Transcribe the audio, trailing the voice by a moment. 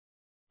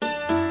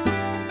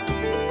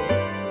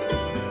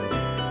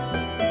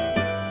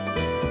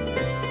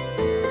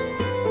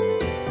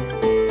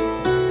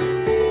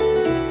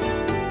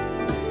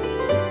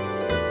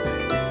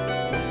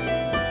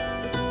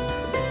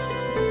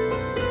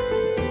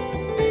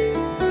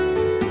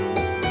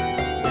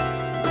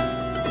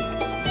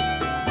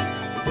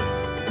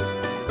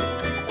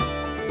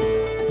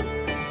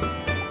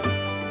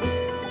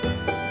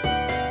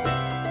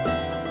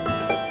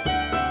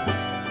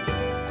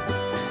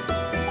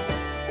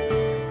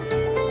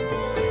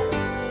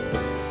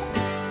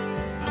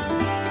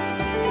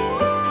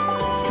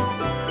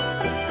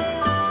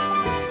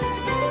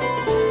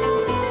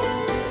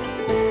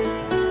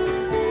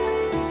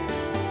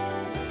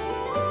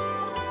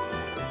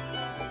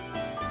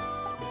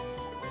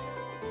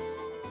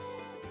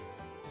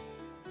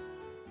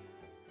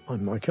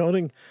I'm Mike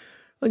Harding,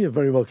 and you're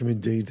very welcome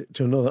indeed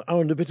to another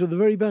hour and a bit of the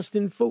very best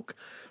in folk,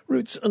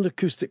 roots and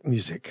acoustic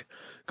music,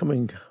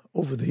 coming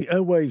over the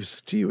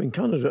airwaves to you in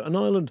Canada and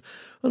Ireland,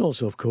 and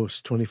also, of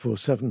course,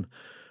 24/7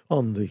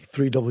 on the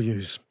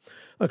 3Ws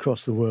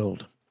across the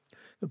world.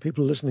 The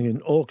people listening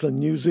in Auckland,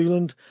 New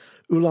Zealand,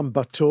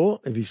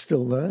 Ulaanbaatar, if he's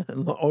still there,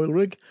 in the oil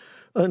rig,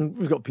 and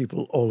we've got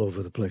people all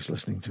over the place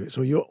listening to it,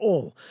 so you're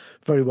all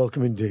very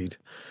welcome indeed.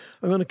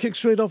 I'm going to kick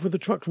straight off with a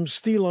track from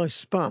Steel Eye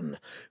Span,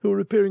 who are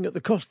appearing at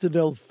the Costa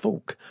del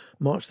Folk,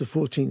 March the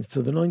 14th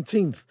to the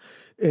 19th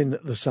in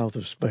the south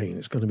of Spain.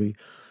 It's going to be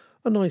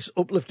a nice,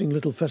 uplifting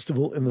little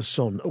festival in the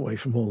sun, away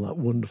from all that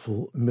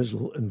wonderful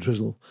mizzle and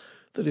drizzle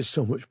that is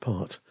so much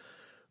part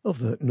of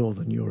the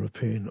Northern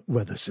European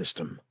weather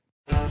system.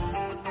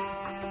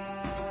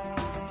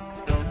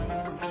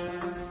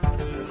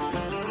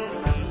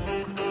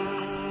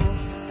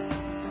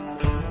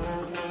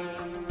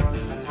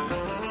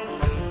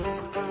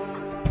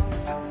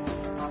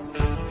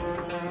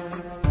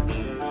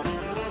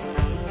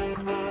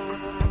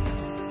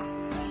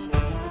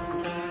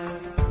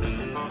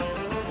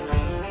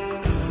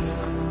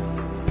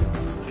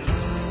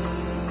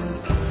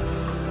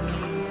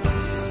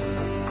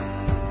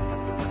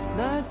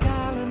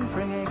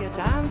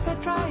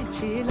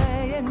 She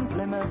lay in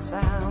Plymouth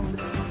Sound.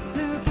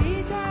 Blew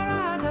Peter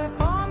at her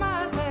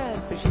foremast,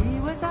 for she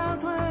was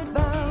outward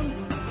bound.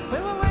 We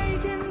were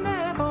waiting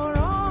there for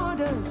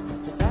orders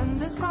to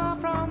send us far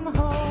from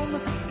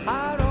home.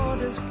 Our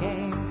orders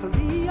came for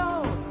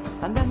Rio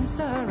and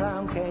thence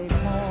around Cape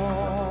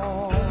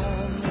Horn.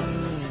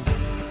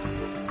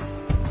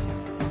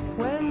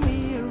 When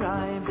we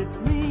arrived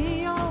at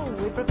Rio,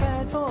 we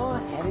prepared for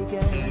heavy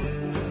gales.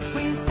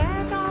 We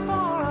set off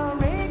for our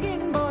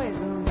rigging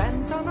boys and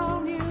bent on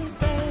all new.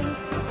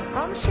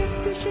 From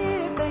ship to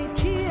ship they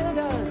cheered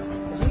us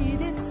as we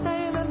did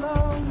sail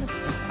along,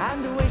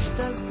 and wished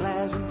us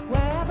pleasant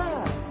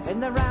weather in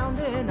the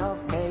rounding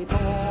of Cape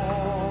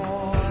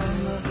Horn.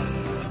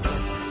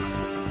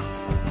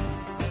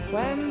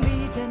 When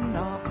beating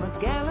off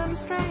Magellan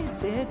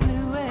Straits it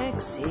blew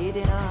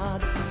exceeding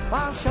hard,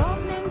 while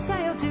shortening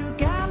sail to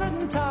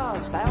gallant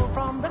tars fell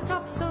from the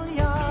topsail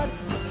yard.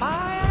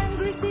 By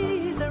angry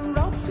seas the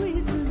ropes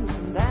we threw,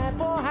 and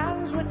therefore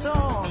hands were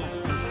torn.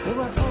 We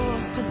were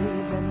forced to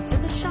leave them to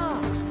the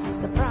sharks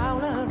that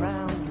prowl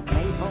around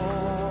Cape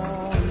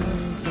Horn.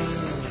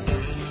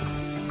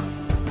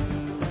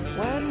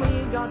 When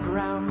we got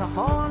round the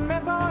Horn, my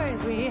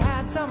boys, we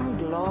had some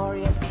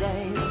glorious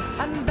days,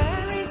 and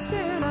very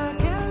soon our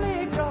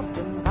Kelly dropped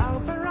in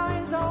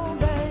Valparaiso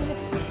Bay.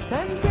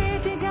 Then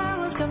pretty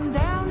gals come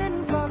down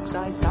in flocks,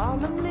 I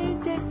solemnly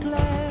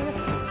declare.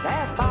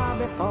 They're far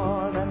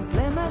before them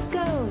Plymouth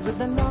girls with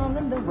the long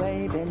and the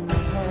waving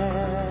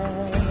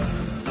hair.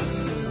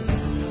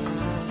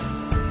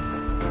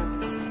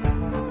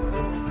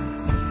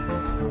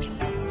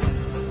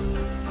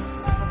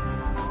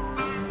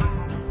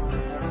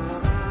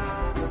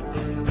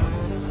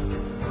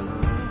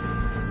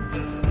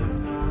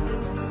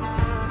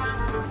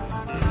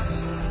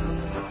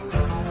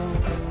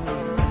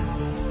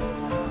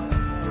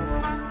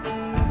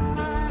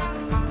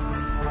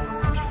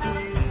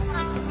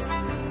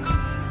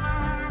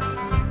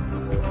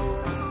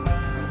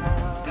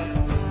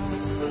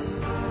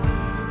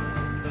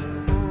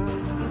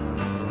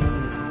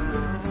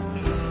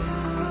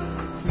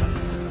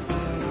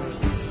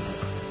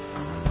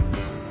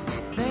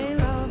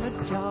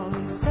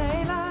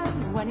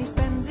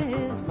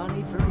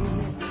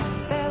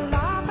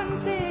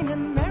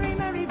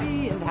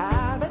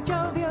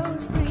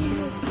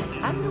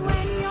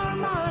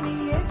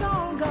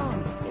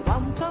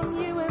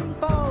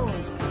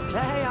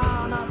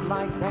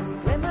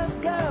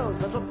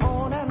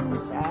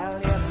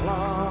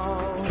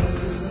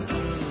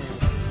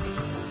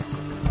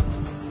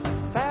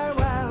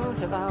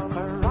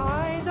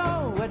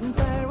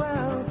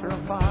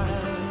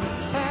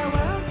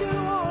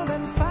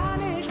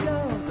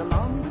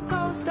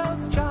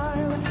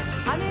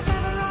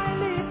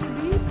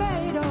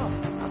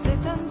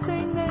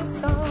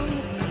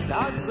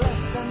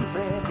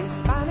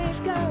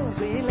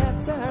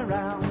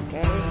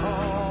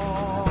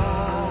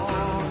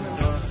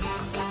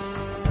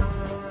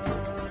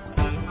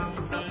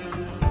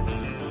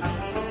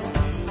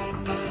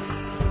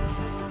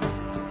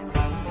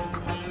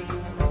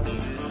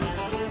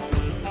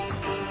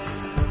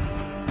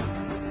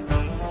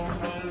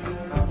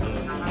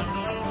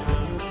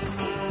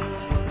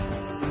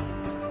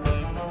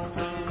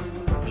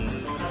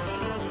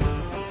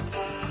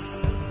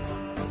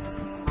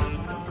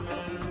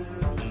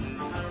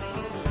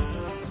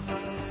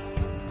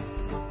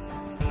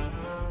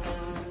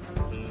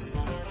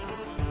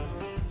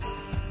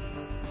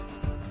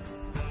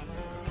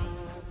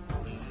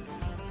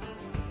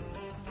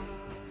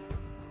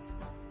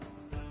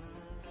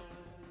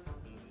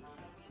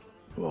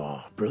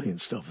 Oh,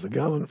 brilliant stuff. The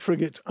Gallant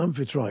Frigate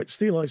Amphitrite,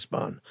 Steel Eye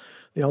Span,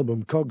 the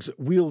album Cogs,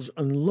 Wheels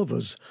and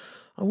Lovers.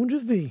 I wonder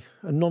if the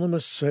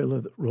anonymous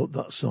sailor that wrote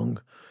that song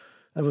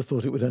ever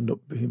thought it would end up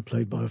being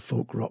played by a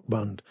folk rock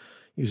band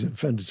using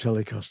Fender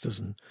Telecasters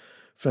and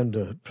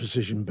Fender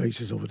Precision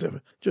basses or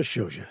whatever. Just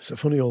shows you, it's a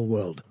funny old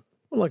world.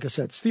 Well, like I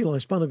said, Steel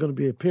Ice Band are going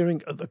to be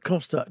appearing at the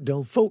Costa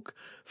del Folk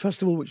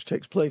Festival, which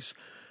takes place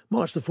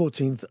March the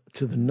 14th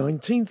to the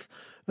 19th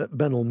at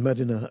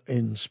Benalmádena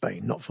in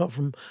Spain, not far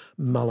from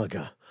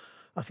Malaga.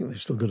 I think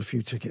they've still got a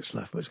few tickets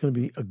left, but it's going to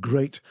be a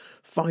great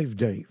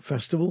 5-day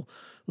festival.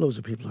 Loads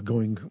of people are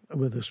going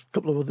with us a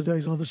couple of other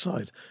days either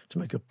side to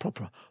make a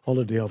proper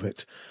holiday of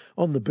it.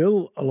 On the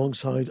bill,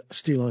 alongside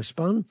Steel Ice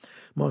Band,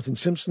 Martin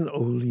Simpson,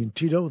 O'Lean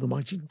Tito, the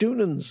Mighty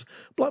Doonans,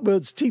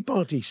 Blackbird's Tea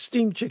Party,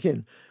 Steam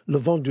Chicken, Le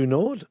Vent du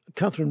Nord,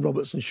 Catherine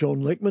Roberts and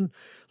Sean Lakeman,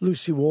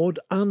 Lucy Ward,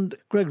 and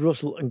Greg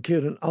Russell and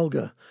Kieran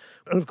Alger.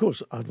 And of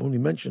course, I've only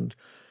mentioned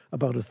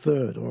about a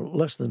third or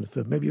less than a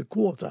third, maybe a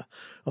quarter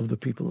of the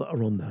people that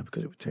are on there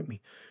because it would take me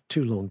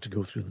too long to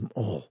go through them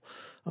all.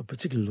 I'm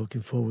particularly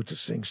looking forward to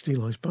seeing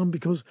Steel Ice Band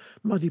because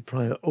Maddie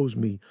Pryor owes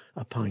me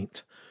a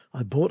pint.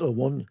 I bought her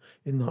one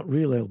in that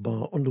Real Ale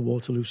bar under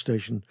Waterloo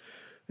Station.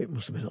 It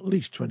must have been at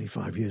least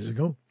 25 years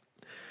ago.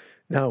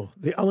 Now,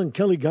 the Alan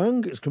Kelly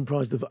Gang is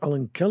comprised of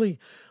Alan Kelly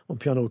on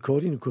piano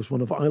accordion, of course,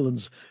 one of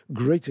Ireland's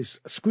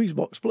greatest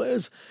squeezebox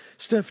players,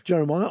 Steph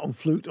Jeremiah on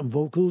flute and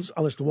vocals,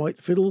 Alistair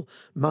White fiddle,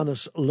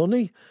 Manus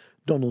Lunny,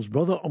 Donald's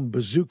brother on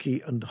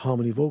bouzouki and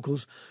harmony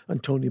vocals,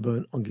 and Tony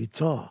Byrne on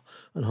guitar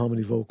and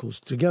harmony vocals.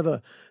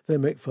 Together, they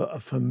make for a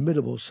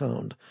formidable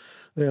sound.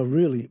 They are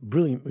really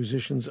brilliant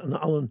musicians, and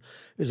Alan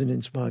is an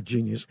inspired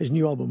genius. His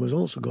new album has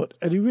also got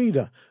Eddie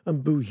Reader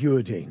and Boo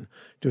Hewerdine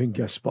doing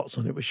guest spots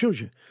on it, which shows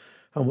you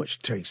how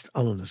much taste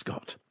Alan has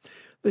got.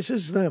 This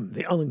is them,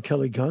 the Alan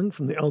Kelly Gang,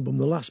 from the album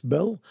The Last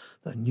Bell,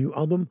 their new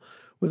album,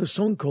 with a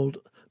song called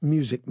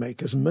Music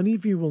Makers. And many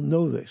of you will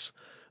know this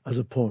as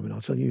a poem, and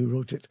I'll tell you who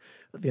wrote it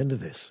at the end of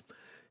this.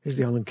 Here's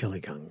the Alan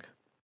Kelly Gang.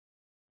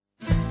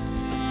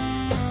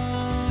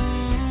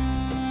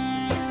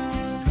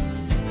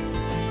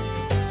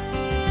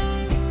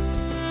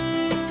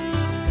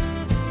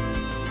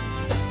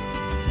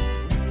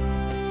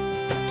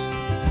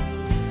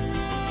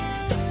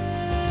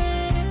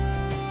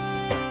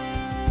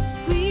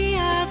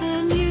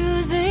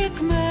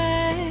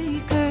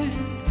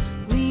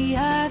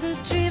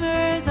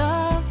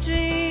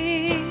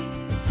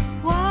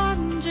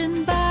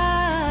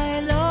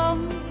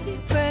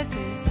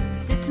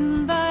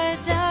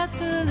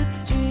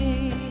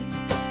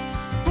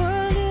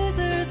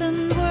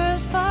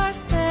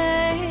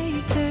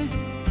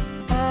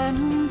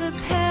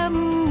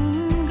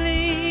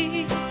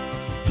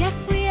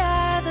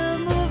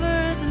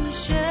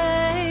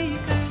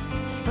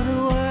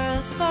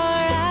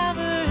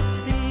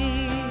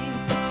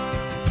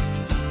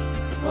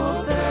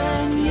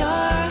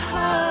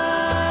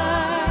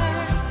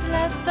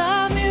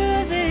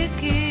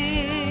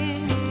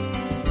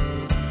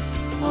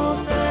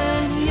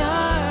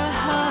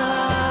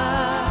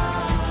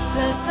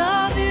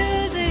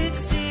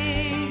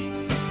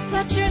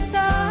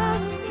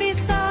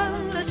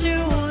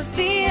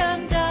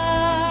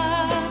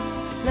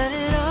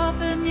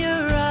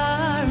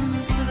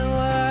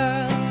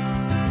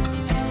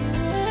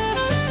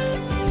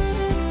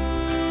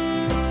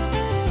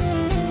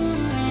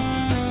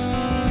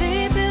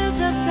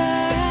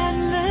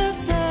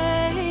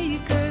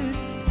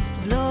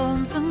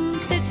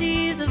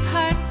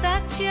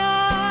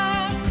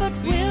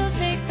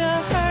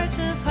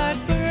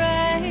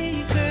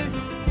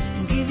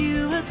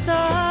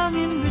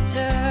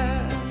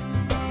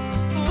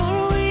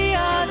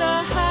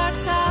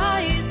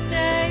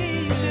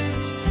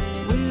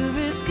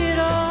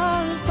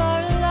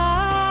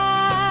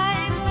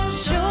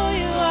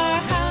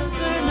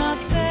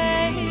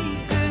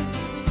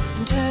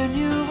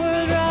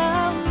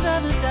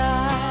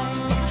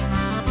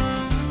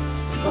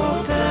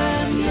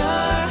 Open your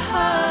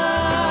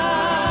heart,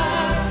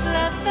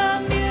 let the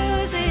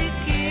music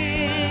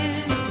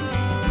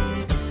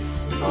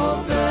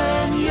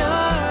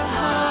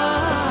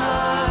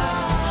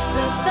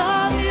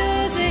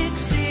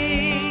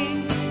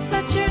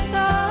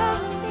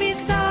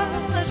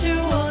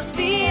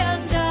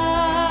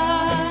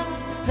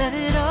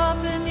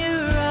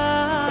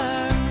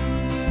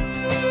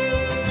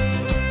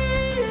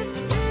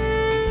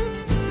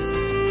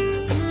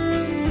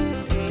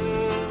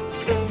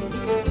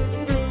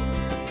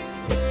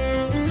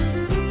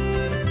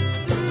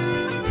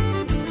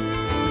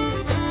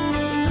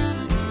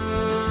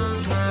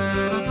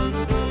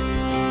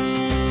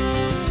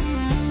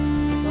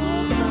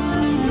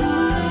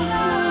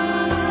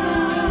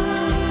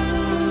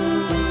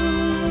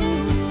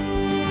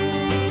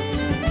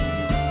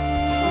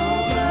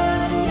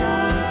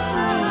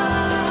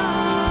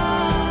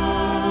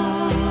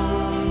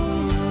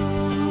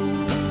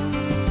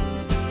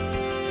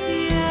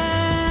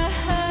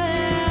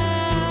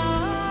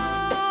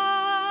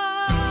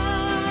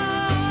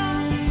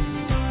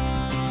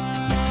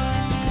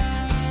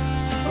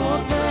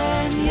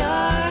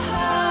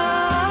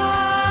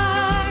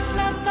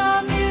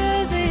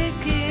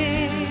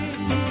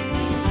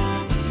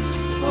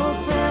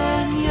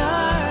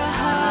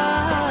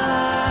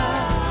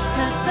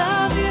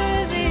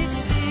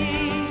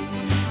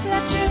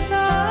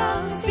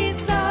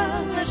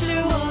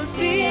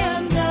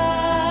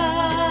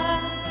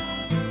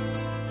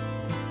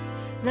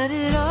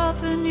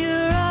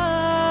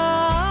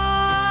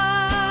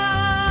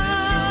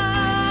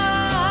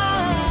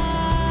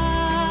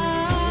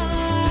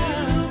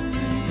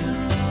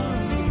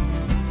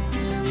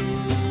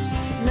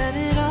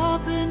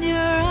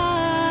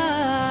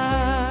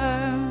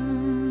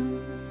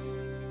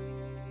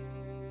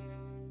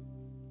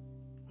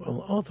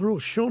Well, Arthur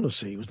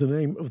O'Shaughnessy was the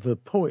name of the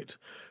poet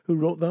who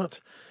wrote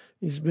that.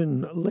 He's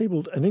been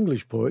labelled an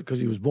English poet because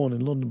he was born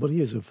in London, but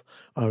he is of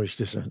Irish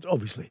descent,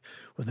 obviously,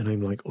 with a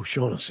name like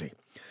O'Shaughnessy.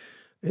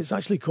 It's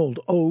actually called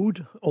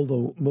Ode,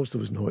 although most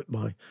of us know it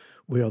by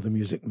We Are the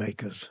Music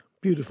Makers.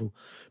 Beautiful,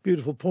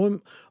 beautiful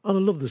poem. And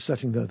I love the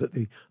setting there that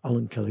the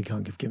Alan Kelly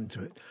Gang have given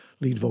to it.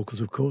 Lead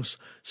vocals, of course,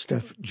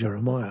 Steph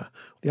Jeremiah.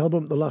 The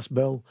album, The Last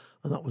Bell,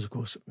 and that was, of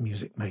course,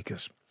 Music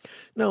Makers.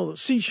 Now,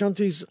 sea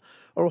shanties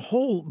are a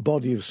whole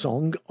body of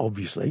song,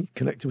 obviously,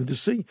 connected with the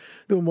sea.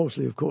 They were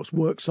mostly, of course,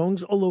 work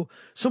songs, although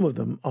some of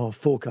them are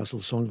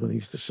forecastle songs when they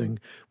used to sing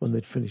when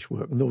they'd finished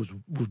work. And those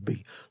would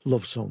be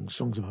love songs,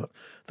 songs about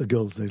the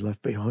girls they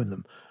left behind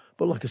them.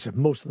 But like I said,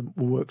 most of them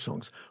were work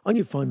songs. And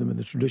you find them in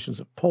the traditions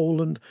of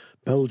Poland,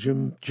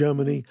 Belgium,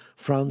 Germany,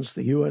 France,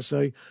 the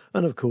USA,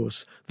 and of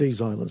course,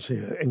 these islands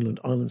here, England,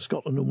 Ireland,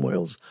 Scotland and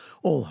Wales,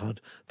 all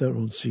had their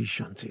own sea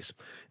shanties.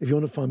 If you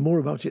want to find more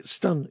about it,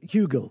 Stan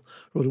Hugill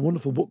wrote a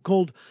wonderful book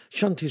called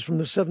Shanties from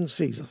the Seven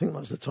Seas. I think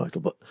that's the title,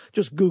 but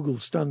just Google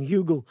Stan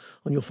Hugill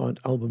and you'll find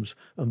albums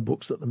and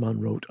books that the man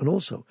wrote. And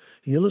also,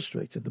 he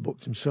illustrated the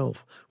books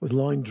himself with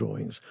line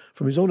drawings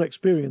from his own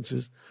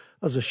experiences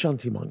as a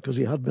shantyman, because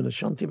he had been a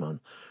shantyman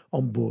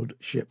on board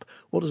ship.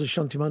 What does a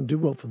shantyman do?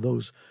 Well, for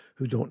those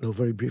who don't know,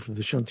 very briefly,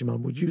 the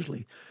shantyman would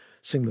usually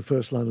sing the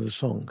first line of the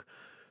song.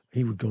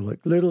 He would go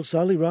like, "Little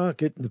Sally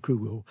Rocket," and the crew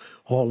go,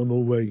 "Haul him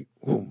away,"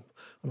 boom.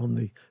 And on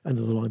the end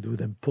of the line, they would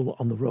then pull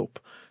on the rope.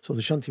 So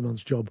the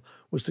shantyman's job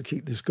was to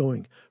keep this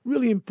going.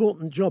 Really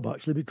important job,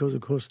 actually, because,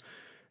 of course,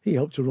 he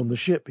helped to run the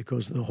ship,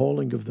 because the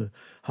hauling of the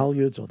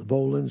halyards or the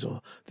bowlines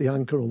or the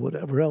anchor or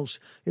whatever else,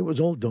 it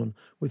was all done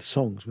with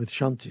songs, with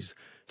shanties,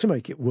 to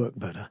make it work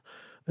better.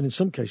 And in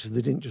some cases,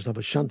 they didn't just have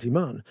a shanty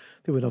man,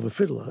 they would have a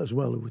fiddler as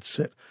well who would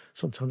sit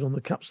sometimes on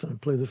the capstan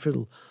and play the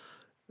fiddle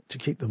to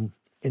keep them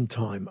in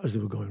time as they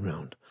were going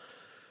round.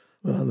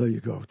 Well, there you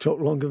go. Talk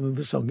longer than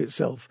the song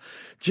itself.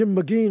 Jim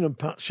McGean and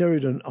Pat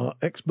Sheridan are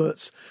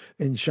experts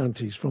in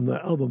shanties from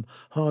their album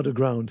Harder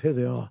Ground. Here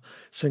they are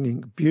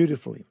singing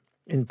beautifully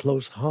in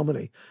close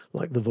harmony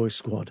like the Voice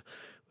Squad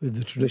with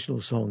the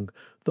traditional song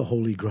The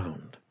Holy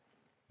Ground.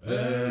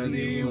 Fare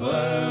thee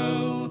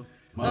well,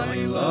 my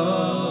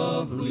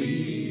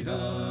lovely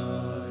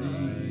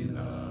Dinah,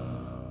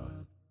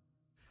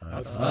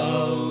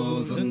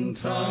 1,000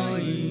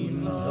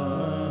 times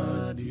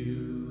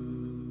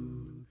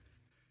adieu.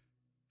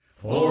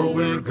 For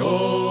we're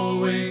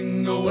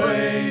going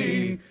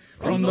away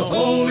from the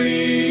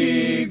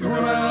holy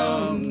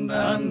ground,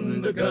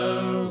 and the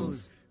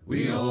girls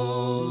we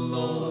all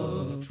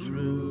love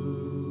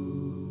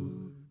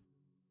true.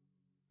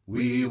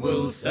 We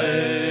will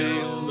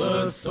sail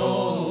the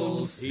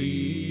salt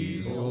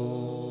seas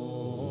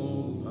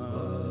over,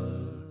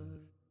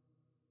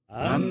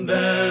 and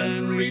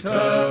then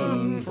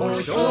return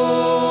for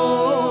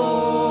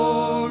shore.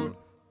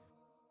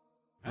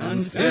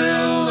 And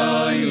still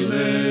I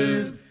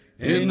live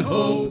in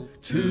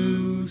hope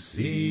to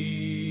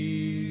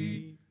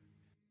see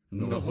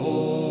the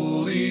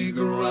holy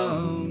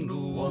ground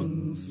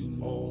once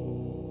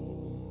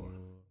more.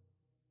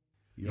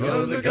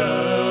 You're the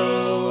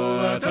girl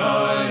that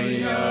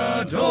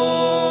I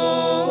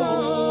adore,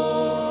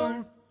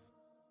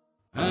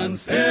 and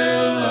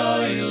still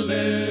I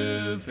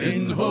live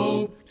in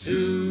hope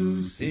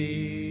to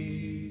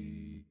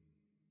see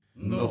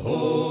the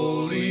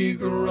holy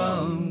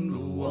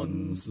ground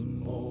once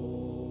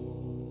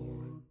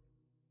more.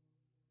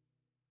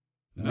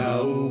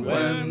 Now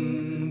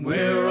when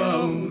we're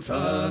out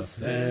a-sailing,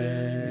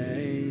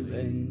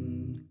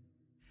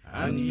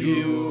 and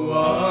you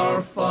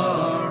are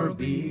far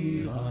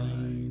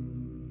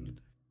behind,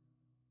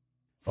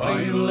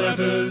 fine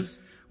letters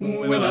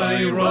will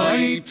I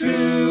write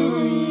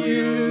to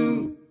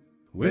you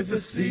with the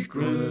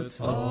secrets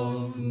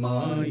of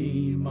my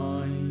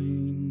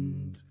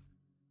mind.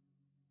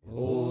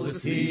 Oh, the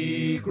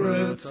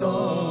secrets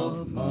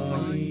of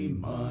my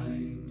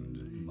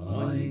mind,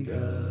 my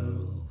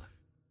girl.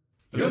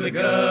 You're the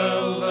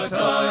girl that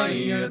I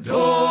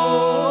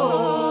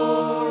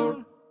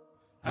adore,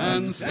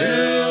 and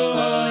still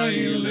I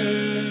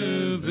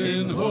live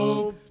in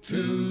hope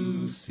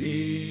to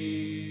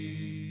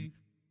see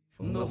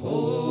the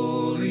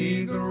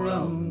holy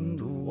ground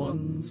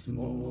once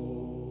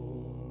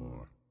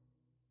more.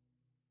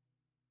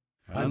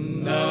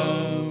 And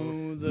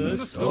now the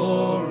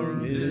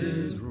storm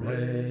is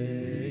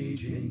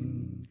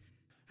raging,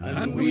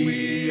 and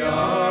we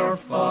are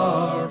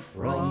far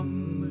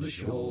from the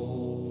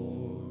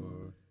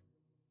shore.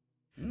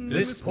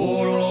 This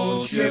poor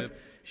old ship,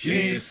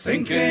 she's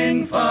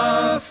sinking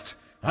fast,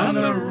 and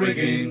the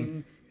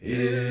rigging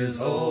is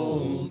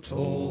all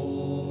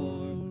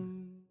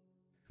torn.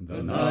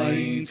 The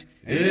night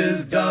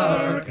is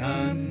dark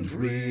and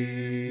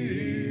dreary,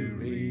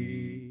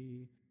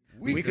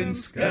 we can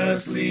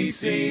scarcely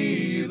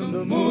see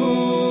the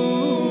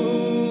moon,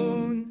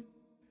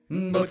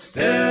 but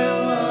still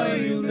I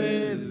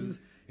live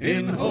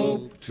in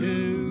hope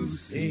to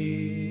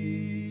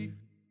see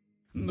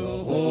the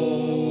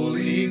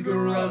holy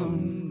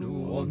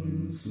ground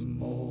once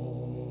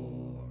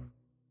more.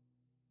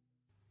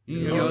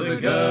 You're the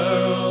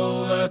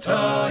girl that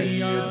I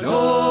adore,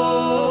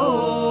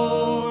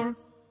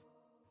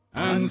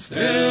 and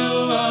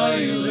still I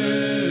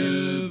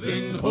live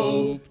in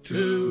hope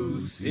to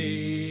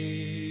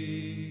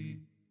see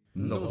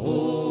the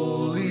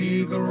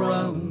holy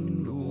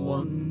ground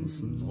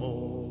once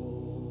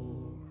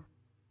more.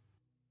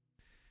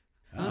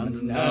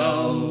 And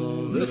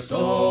now the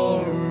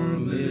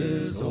storm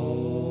is over,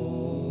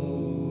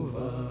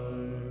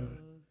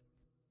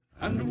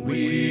 and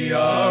we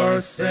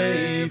are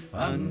safe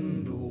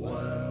and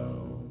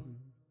well.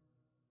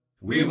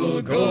 We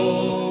will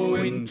go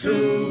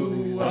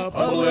into a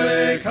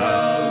public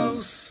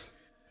house,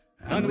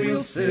 and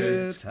we'll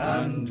sit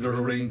and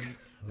drink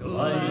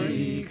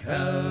like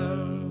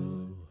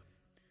hell.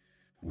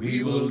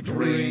 We will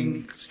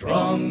drink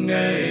strong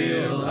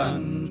ale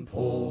and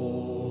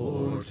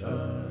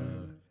porter.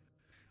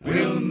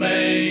 We'll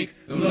make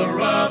the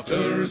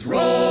rafters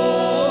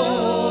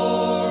roar.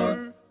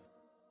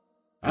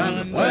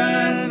 And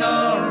when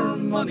our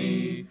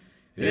money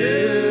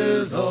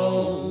is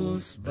all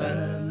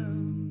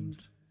spent,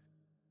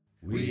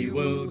 we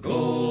will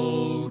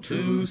go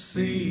to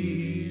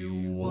sea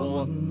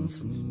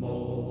once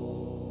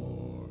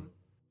more.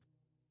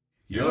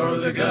 You're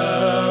the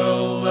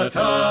girl that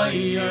I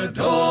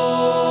adore,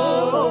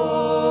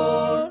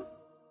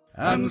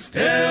 and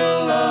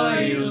still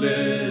I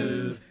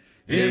live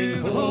in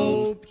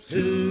hope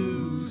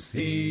to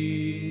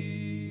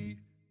see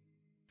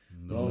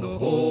the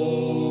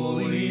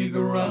holy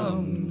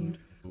ground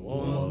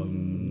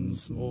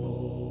once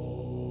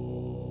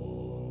more.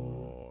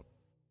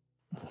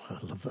 I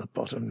love that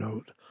bottom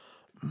note.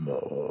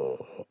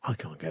 More. I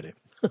can't get it.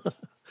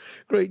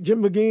 Great.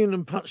 Jim McGeehan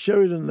and Pat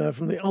Sheridan there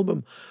from the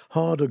album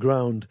Harder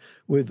Ground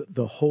with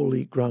The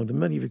Holy Ground. And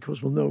many of you, of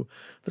course, will know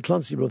the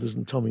Clancy Brothers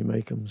and Tommy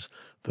Makeham's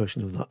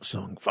version of that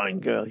song. Fine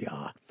girl,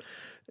 yeah.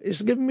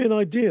 It's given me an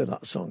idea,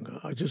 that song.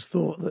 I just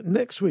thought that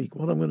next week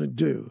what I'm going to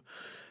do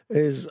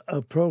is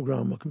a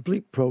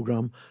complete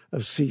program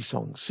of sea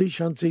songs, sea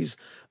shanties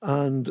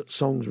and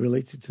songs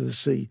related to the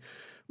sea,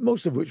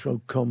 most of which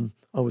will come,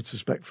 I would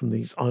suspect, from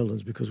these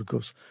islands because, of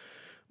course,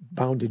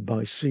 bounded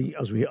by sea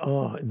as we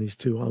are in these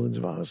two islands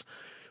of ours,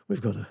 we've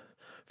got a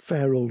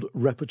fair old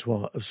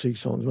repertoire of sea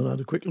songs. When I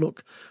had a quick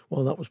look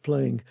while that was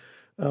playing,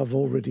 I've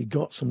already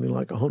got something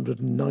like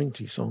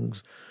 190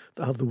 songs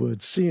that have the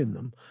word sea in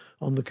them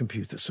on the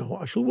computer. So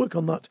I shall work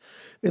on that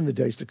in the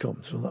days to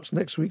come. So that's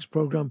next week's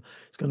programme.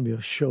 It's going to be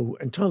a show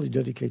entirely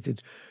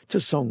dedicated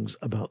to songs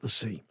about the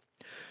sea.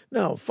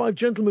 Now, 5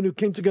 gentlemen who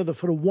came together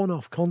for a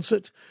one-off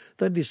concert,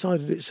 then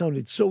decided it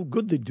sounded so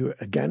good they'd do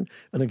it again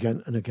and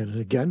again and again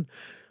and again.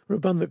 We're a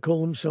band that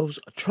call themselves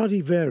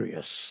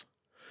Stradivarius.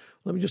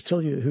 Let me just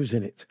tell you who's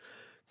in it.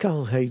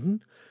 Carl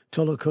Hayden,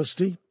 Tolo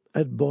Custy,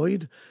 Ed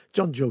Boyd,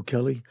 John Joe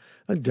Kelly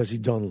and Desi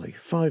Donnelly.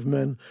 5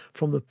 men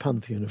from the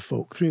pantheon of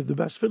folk. 3 of the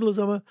best fiddlers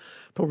ever,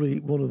 probably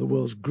one of the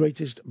world's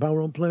greatest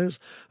bowron players,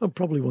 and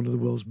probably one of the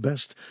world's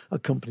best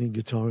accompanying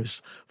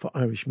guitarists for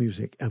Irish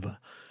music ever.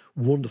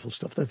 Wonderful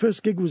stuff. Their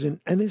first gig was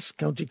in Ennis,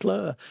 County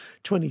Clare,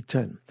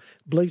 2010.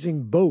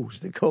 Blazing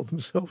Bows, they called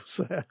themselves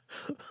there,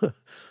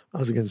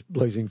 as against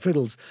Blazing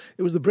Fiddles.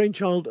 It was the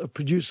brainchild of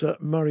producer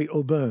Mary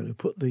O'Byrne who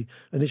put the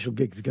initial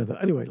gig together.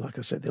 Anyway, like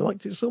I said, they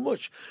liked it so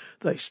much,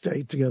 they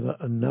stayed together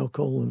and now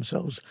call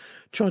themselves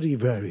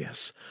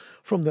Stradivarius.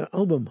 From their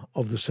album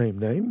of the same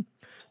name,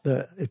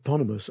 their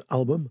eponymous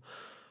album,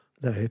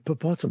 their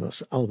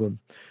hippopotamus album,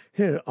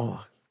 here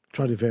are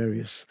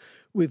Stradivarius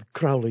with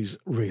Crowley's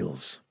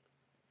Reels.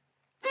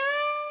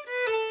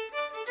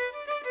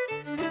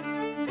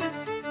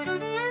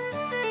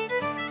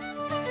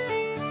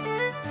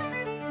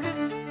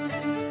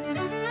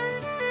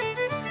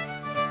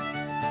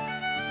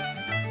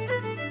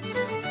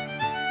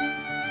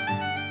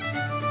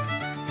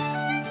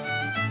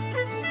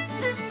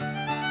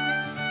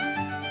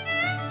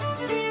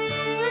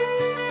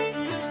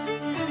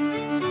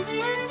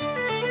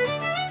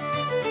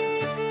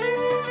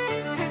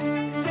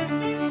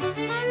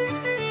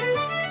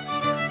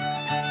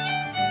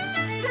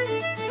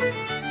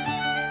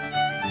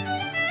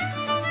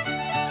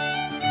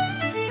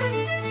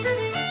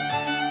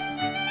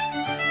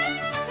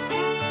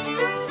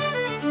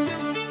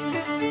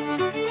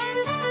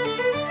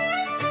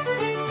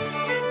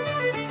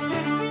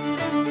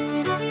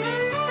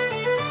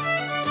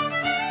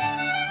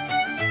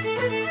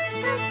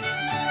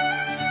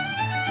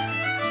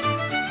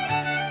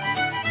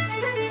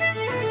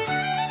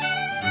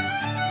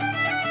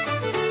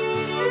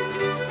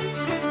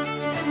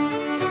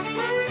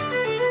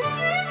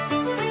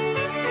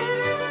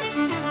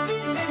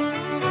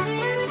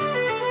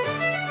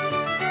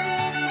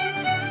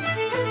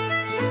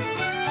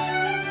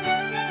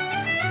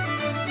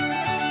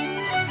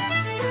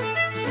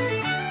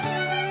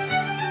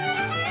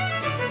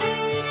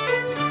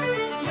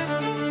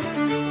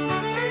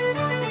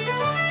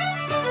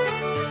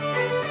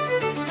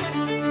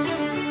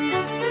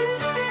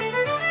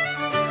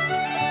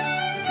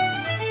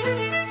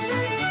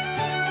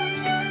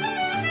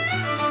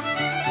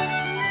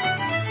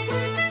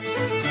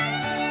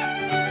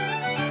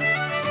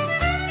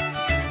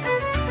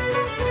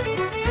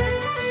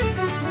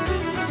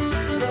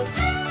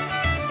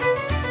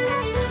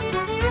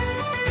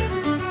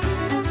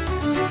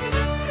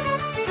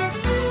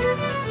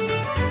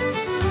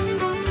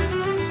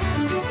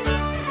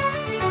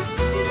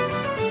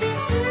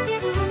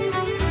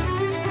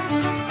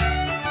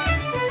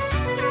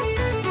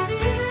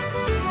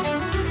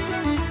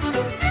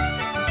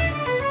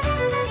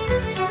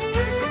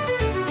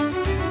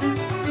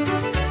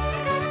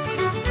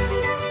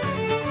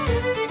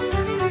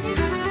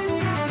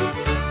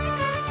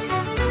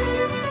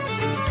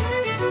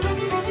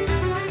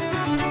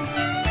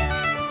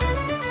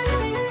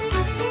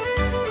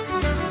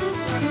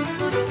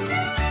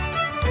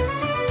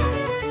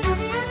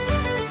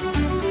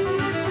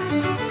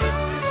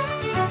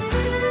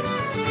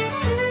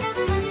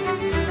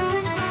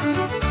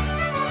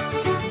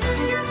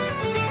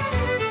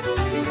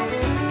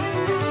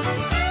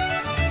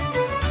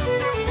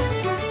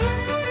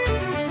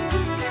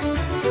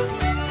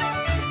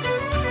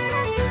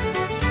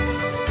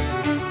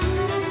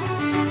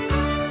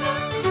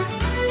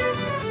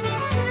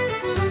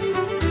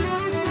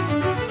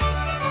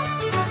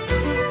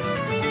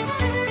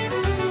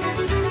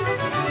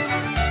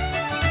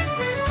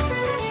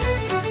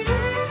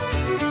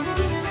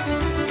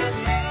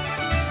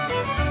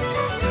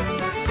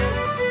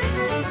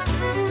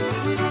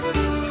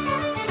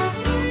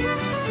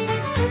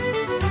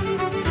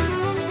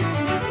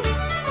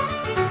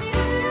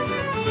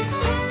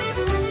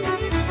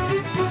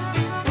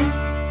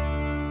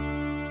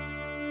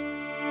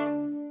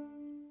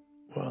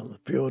 Well, the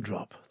pure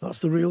drop. That's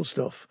the real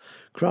stuff.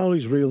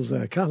 Crowley's reels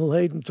there. Cathal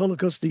Hayden, Tonna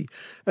Custy,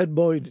 Ed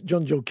Boyd,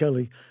 John Joe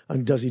Kelly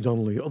and Desi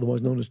Donnelly,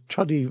 otherwise known as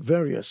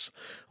Tradivarius.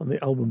 And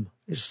the album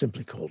is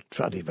simply called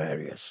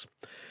Tradivarius.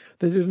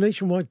 They did a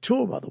nationwide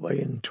tour, by the way,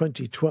 in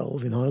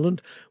 2012 in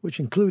Ireland,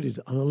 which included,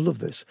 and I love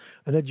this,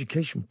 an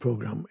education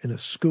programme in a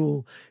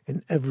school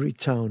in every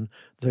town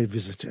they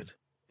visited.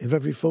 If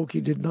every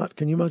folkie did that,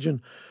 can you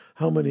imagine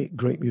how many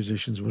great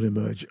musicians would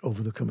emerge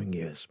over the coming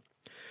years?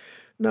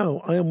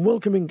 Now, I am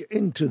welcoming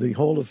into the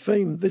Hall of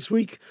Fame this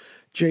week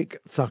Jake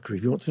Thackeray.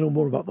 If you want to know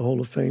more about the Hall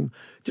of Fame,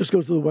 just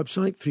go to the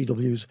website,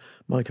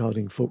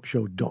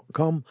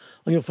 3wsmikehardingfolkshow.com,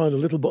 and you'll find a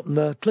little button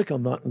there. Click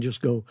on that and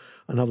just go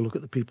and have a look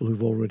at the people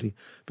who've already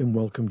been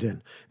welcomed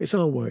in. It's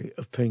our way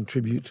of paying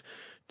tribute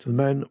to the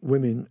men,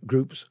 women,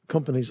 groups,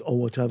 companies or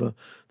whatever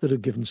that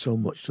have given so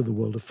much to the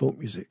world of folk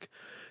music.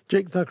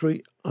 Jake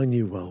Thackeray, I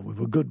knew well. We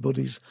were good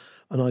buddies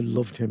and I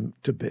loved him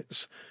to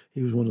bits.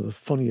 He was one of the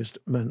funniest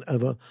men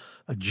ever,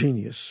 a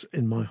genius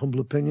in my humble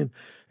opinion.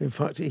 In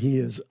fact, he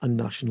is a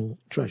national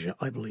treasure,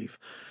 I believe.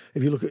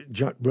 If you look at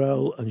Jacques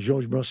Brel and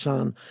Georges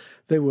Brassens,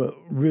 they were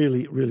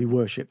really, really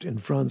worshipped in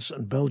France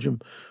and Belgium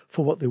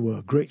for what they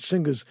were. Great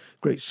singers,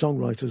 great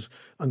songwriters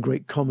and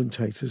great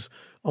commentators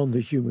on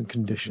the human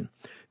condition.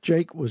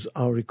 Jake was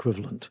our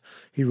equivalent.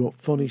 He wrote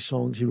funny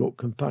songs, he wrote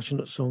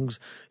compassionate songs.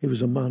 He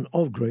was a man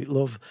of great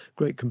love,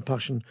 great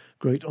compassion,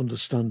 great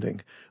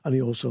understanding, and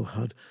he also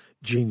had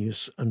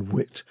genius and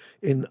wit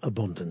in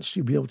abundance.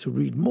 You'll be able to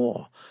read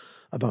more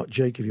about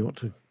Jake, if you want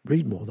to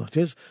read more, that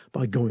is,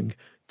 by going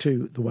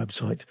to the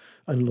website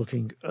and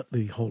looking at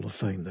the Hall of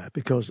Fame there,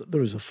 because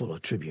there is a fuller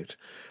tribute.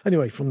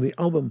 Anyway, from the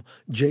album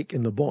Jake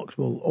in the Box,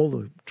 well, all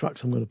the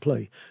tracks I'm going to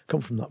play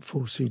come from that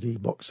 4-CD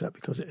box set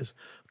because it is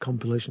a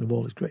compilation of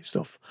all his great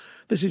stuff.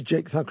 This is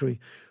Jake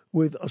Thackeray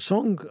with a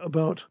song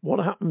about what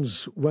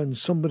happens when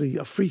somebody,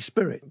 a free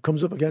spirit,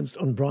 comes up against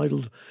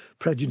unbridled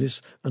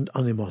prejudice and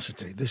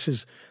animosity. This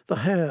is The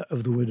Hair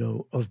of the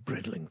Widow of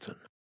Bridlington.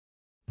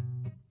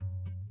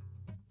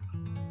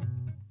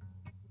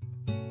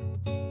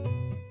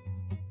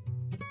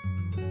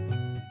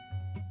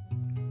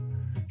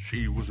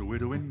 She was a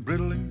widow in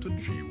Bridlington,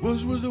 she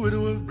was the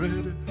widow of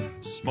Brid,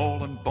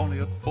 small and bonny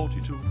at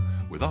 42,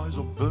 with eyes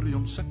of very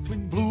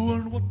unsettling blue,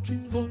 and what she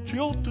thought she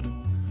ought to do,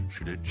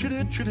 she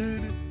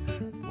did,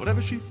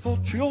 whatever she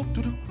thought she ought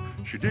to do,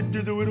 she did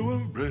the widow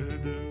of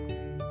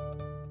Brid.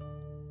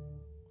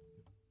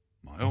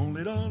 My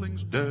only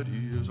darling's dead,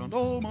 he is, and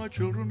all my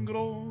children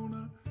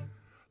grown,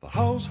 the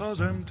house has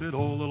emptied,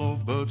 all the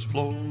lovebirds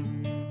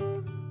flown.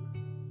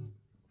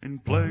 In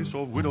place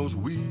of widow's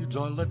weeds,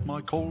 I let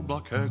my coal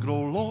black hair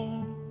grow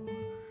long,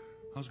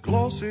 as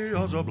glossy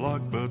as a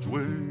blackbird's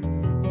wing.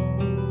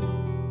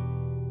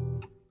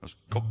 As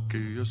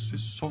cocky as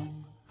his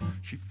song,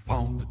 she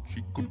found that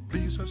she could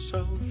please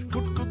herself. She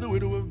could the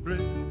widow of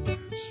Brid,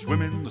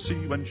 swim in the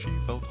sea when she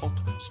felt hot,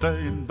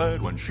 stay in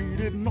bed when she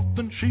did not,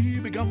 and she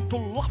began to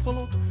laugh a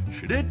lot.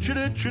 She did,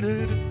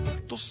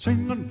 to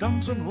sing and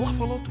dance and laugh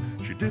a lot.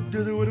 She did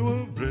the widow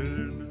of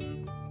Brid.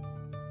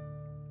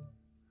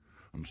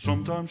 And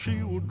sometimes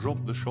she would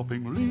drop the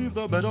shopping, leave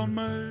the bed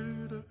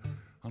unmade,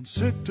 and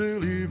sit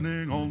till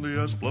evening on the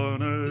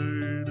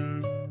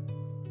esplanade.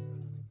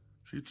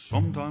 She'd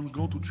sometimes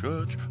go to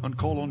church and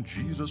call on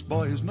Jesus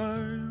by his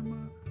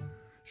name.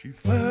 She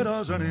fed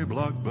as any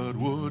blackbird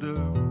would.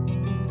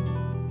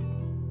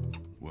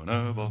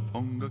 Whenever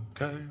hunger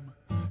came,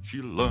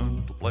 she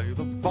learned to play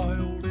the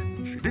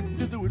violin. She did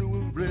the widow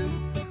of Brid.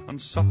 And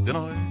Saturday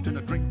night in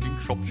a drinking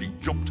shop, she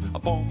jumped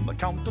upon the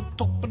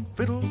countertop and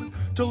fiddled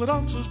till the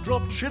dancers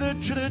dropped. She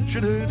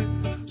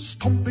did,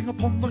 stomping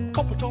upon the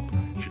copper top.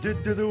 She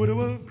did the widow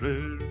of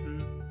Brid.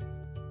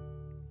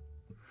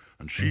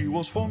 And she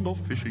was fond of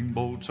fishing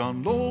boats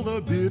and all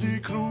the beardy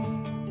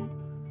crew,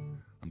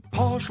 and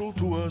partial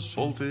to a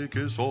salty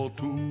kiss or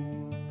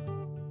two.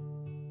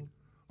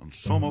 And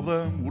some of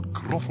them would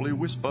gruffly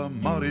whisper,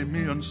 marry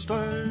me and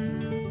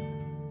stay,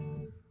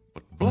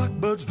 but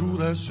blackbirds do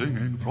their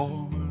singing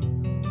from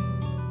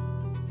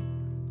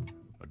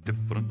a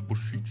different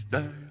bush each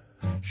day.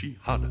 She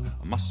had a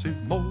massive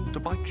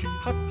motorbike, she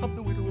had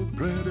the widow of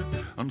Brid,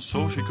 and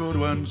so she could,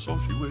 when so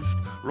she wished,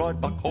 ride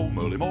back home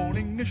early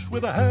morning-ish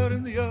with her hair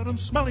in the air and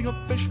smelling of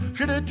fish.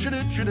 She did,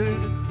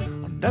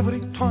 and every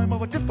time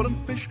of a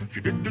different fish,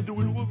 she did the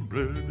widow of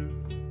Brid.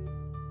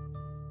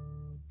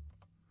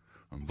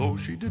 And though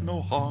she did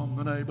no harm,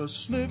 the neighbours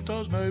sniffed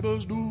as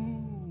neighbours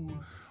do,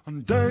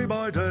 and day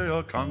by day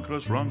a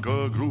cankerous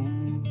rancor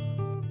grew.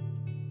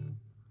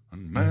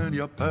 Many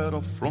a pair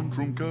of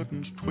front-room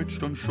curtains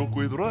twitched and shook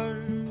with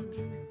rage,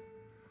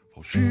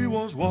 for she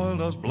was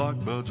wild as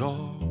blackbirds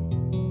are.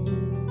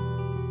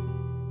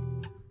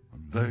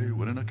 And they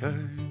were in a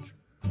cage,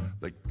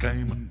 they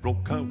came and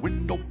broke her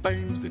window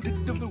panes. They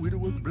did of the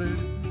widow of Brid,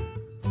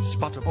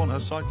 spat upon her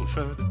cycle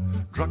shed,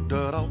 dragged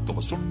her out of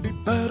a Sunday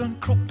bed,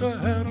 and cropped her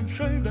hair and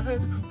shaved her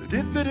head.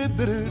 They did,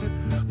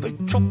 they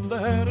chopped the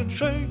hair and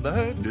shaved the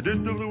head. They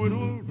did of the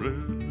widow of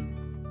Brid.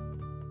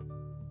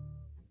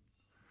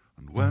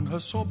 When her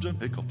sobs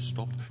and hiccups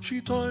stopped,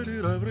 she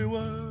tidied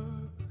everywhere.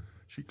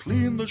 She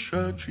cleaned the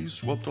shed, she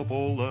swept up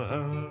all the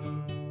hair.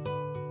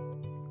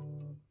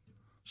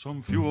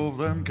 Some few of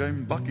them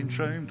came back in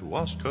shame to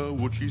ask her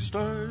would she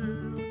stay.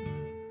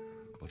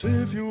 But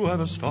if you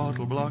ever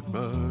startle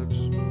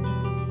blackbirds,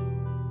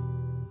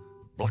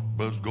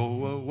 blackbirds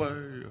go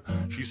away.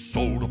 She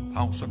sold up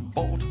house and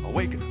bought a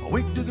wig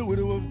did the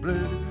widow of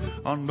Blade.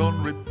 And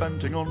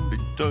unrepenting,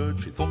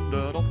 undeterred, she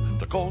thundered off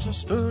to cause a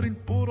stir in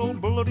poor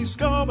old bloody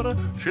Scarborough.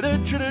 She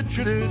did.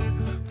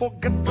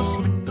 Forget the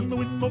spit and the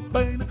window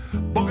pane.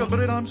 Bugger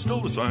for it, I'm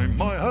still the same.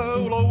 My hair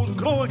will always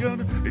grow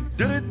again. It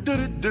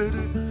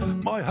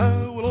did. My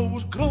hair will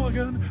always grow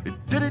again. It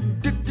did.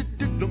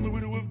 On the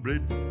widow of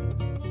Blade.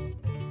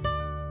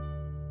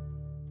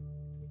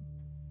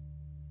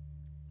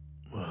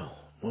 Well,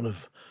 one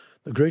of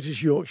the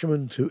greatest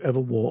Yorkshiremen to ever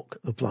walk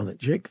the planet,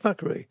 Jake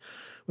Thackeray,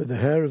 with The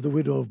Hair of the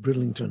Widow of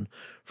Bridlington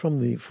from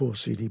the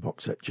 4-CD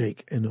box set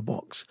Jake in a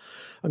Box.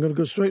 I'm going to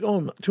go straight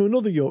on to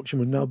another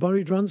Yorkshireman now,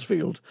 Barry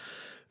Dransfield,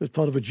 who's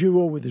part of a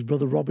duo with his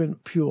brother Robin,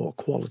 Pure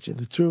Quality.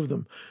 The two of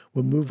them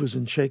were movers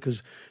and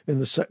shakers in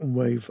the second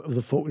wave of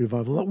the folk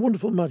revival. That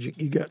wonderful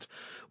magic you get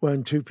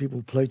when two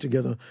people play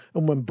together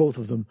and when both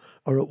of them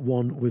are at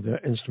one with their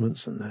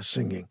instruments and their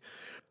singing.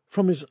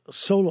 From his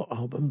solo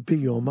album, Be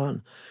Your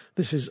Man,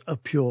 this is a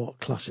pure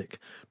classic.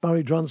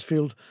 Barry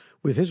Dransfield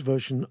with his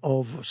version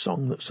of a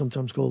song that's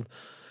sometimes called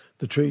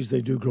The Trees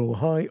They Do Grow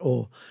High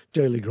or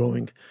Daily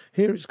Growing.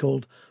 Here it's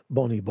called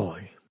Bonnie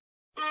Boy.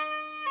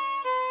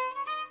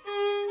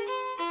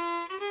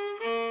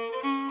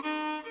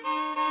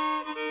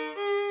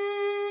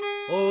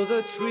 Oh,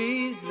 the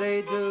trees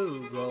they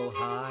do grow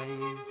high,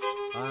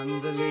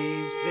 and the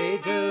leaves they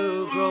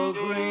do grow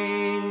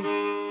green,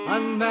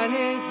 and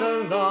many's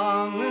the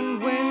long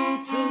and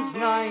winter's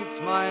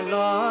night my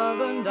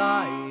love and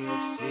I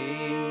have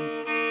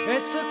seen.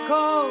 It's a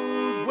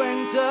cold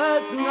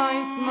winter's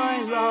night,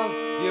 my love,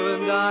 you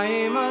and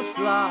I must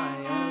lie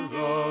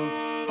alone.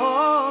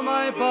 Oh,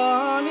 my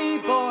Bonnie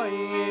boy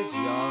is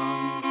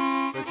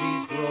young, but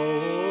he's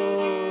growing.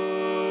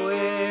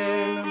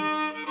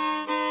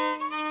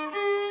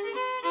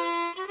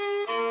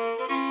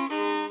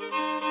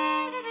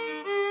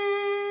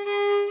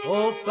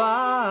 Oh,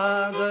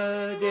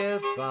 Father, dear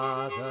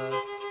Father,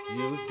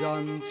 you've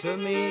done to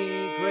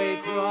me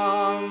great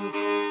wrong,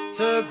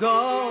 to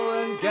go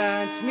and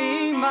get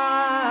me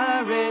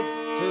married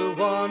to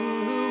one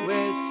who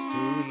is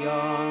too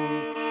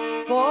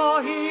young.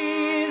 For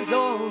he's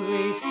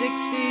only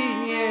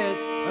 16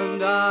 years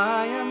and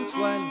I am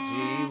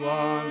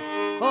 21.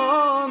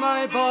 Oh,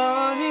 my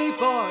Bonnie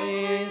boy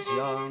is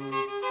young,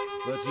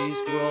 but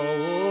he's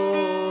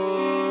growing.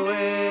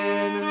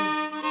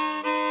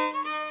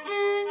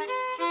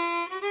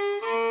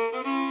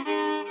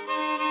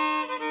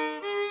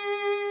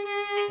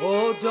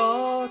 Oh,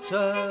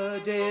 daughter,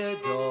 dear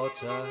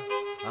daughter,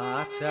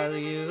 I tell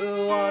you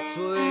what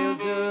we'll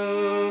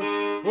do.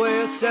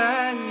 We'll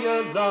send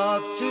your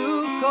love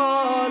to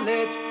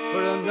college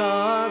for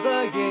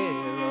another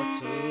year or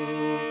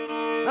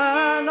two.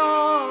 And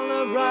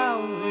all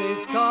around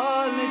his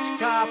college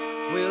cap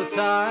we'll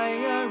tie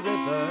a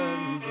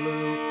ribbon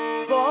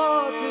blue,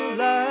 for to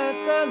let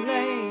the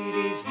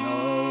ladies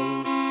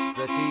know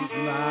that he's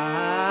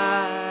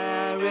married.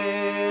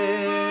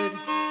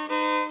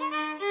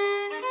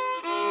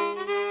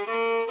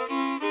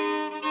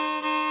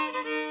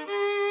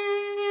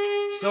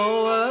 So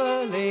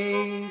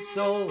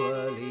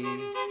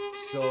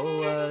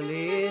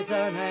early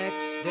the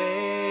next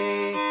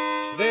day,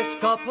 this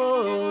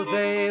couple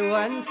they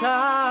went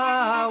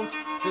out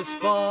to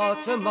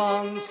sport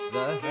amongst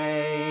the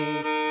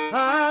hay.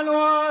 And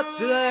what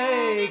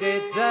they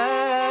did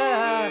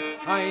there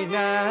I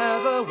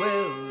never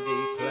will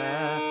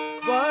declare,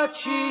 but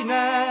she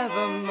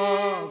never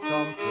more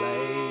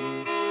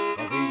complained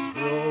of his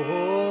growing.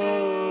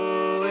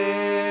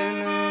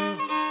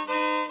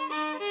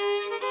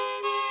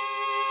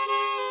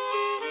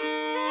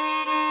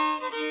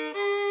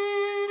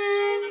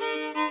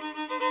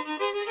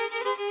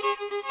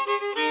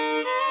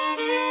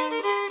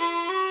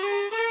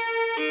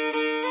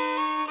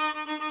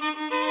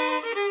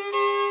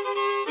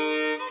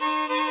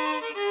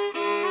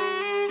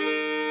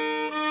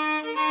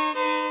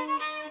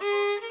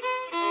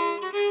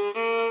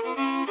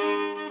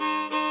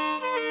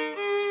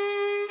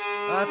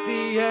 At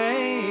the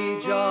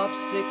age of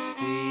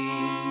 16,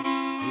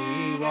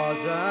 he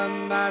was a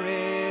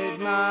married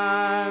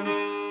man,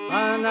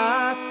 and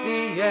at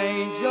the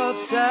age of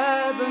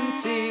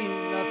 17,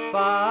 a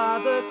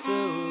father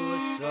to a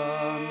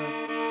son.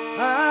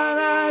 And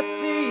at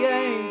the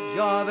age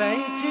of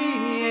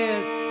 18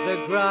 years,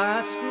 the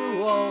grass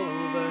grew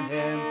over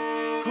him.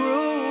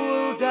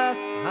 Cruel death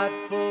had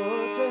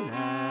put an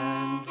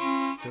end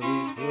to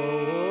his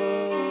growing.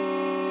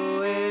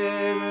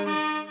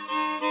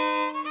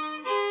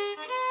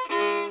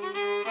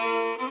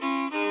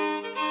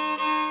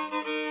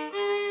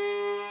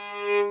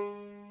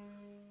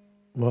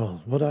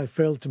 Well, what I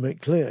failed to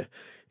make clear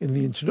in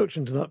the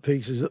introduction to that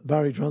piece is that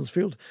Barry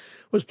Dransfield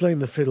was playing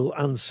the fiddle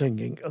and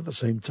singing at the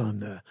same time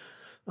there.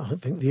 I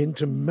think the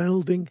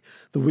intermelding,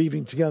 the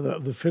weaving together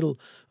of the fiddle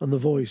and the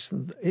voice,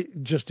 and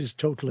it just is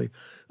totally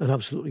and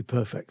absolutely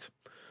perfect.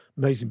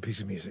 Amazing piece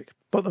of music.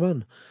 But the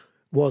man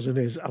was and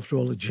is, after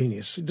all, a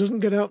genius. He doesn't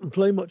get out and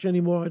play much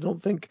anymore, I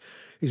don't think.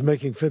 He's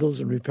making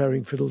fiddles and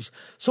repairing fiddles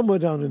somewhere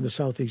down in the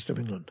southeast of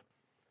England.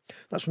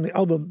 That's from the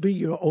album Be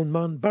Your Own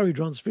Man, Barry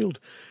Dransfield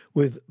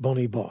with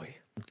Bonnie Boy.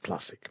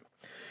 Classic.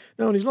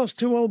 Now, in his last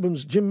two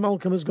albums, Jim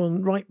Malcolm has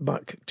gone right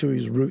back to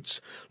his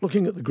roots,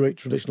 looking at the great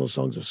traditional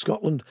songs of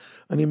Scotland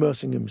and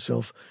immersing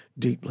himself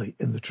deeply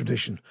in the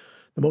tradition.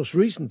 The most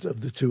recent of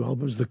the two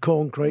albums, The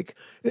Corncrake,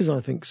 is, I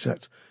think,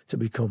 set to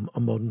become a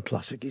modern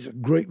classic. He's a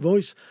great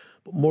voice,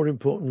 but more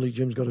importantly,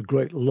 Jim's got a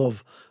great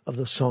love of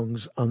the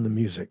songs and the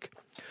music.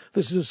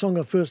 This is a song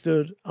I first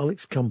heard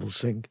Alex Campbell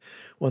sing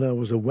when I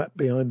was a wet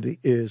behind the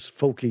ears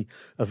folkie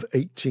of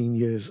 18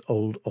 years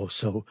old or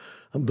so.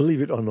 And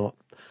believe it or not,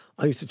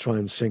 I used to try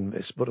and sing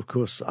this, but of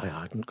course I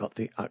hadn't got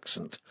the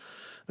accent.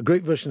 A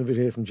great version of it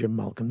here from Jim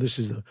Malcolm. This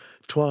is the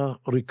Twa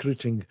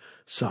Recruiting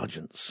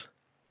Sergeants.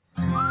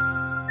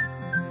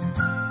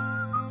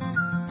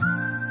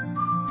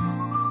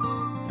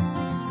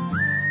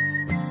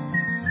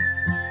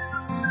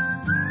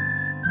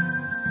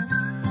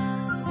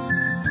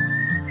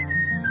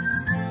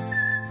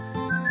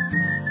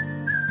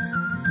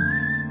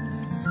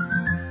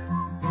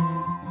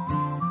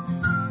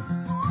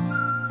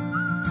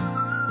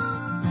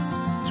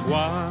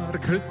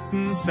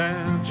 Recruiting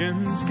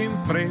sergeants came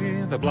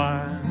frae the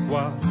Black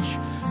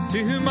Watch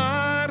to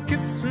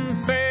markets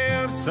and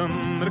fairs,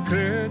 some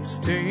recruits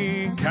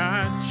to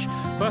catch,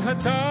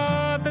 but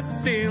all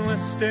that they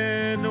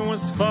listed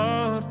was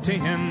 42.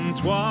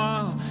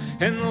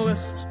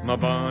 Enlist my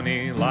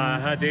bonny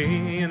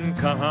laddie and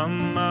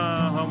come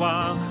a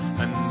while,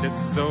 and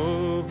it's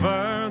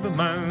over the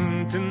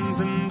mountains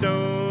and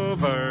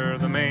over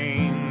the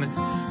main,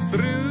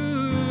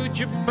 through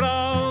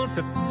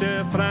Gibraltar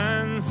to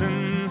France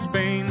and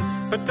Spain,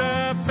 but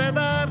a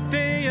feather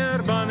to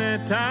your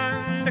bonnet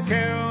and a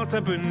kilt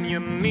upon your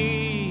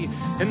knee.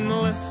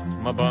 Enlist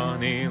my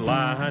bonny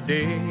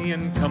laddie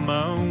and come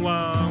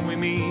awa with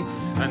me,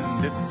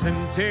 and it's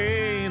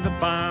into the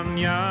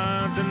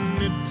barnyard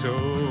and out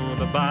to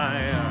the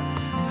byre.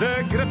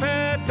 The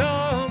grippet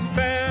old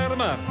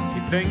farmer, he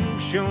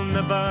thinks she'll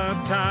never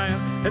tire.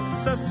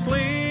 It's a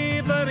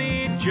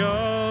slavery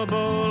job,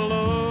 oh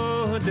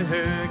Lord,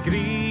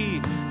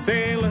 agree.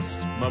 Say,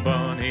 list my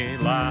bonny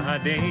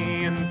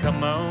laddie and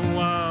come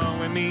awa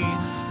with me,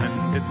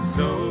 and it's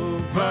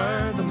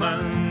over the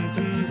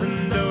mountains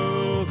and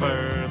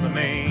over the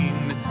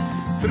main,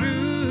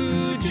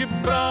 through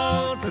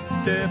Gibraltar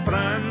to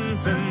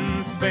France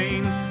and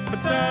Spain,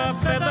 but a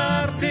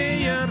feather to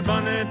your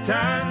bonnet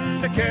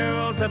and a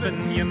kilt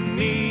upon your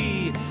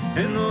knee.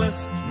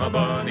 Enlist my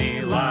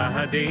bonny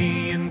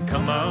laddie and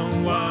come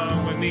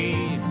awa with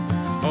me.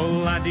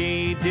 Oh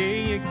laddie, do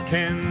you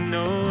ken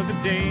the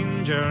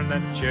danger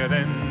that you're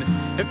in?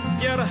 If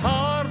your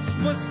horse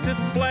was to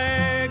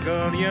plague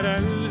or your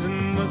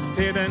housing was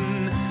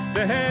taken,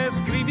 this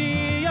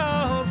greedy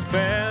old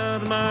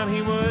farmer,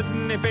 he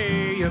wouldn't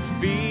pay your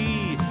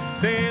fee.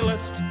 Say,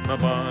 list my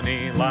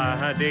bonny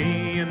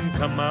laddie and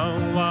come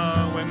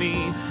awa with me,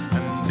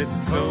 and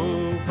it's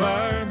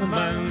over the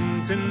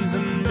mountains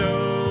and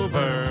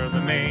over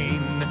the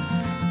main,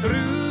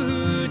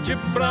 through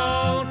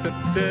Gibraltar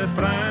to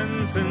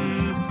France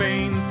and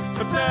Spain,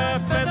 but a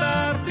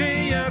feather to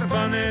your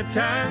bonnet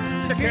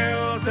and a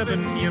kilt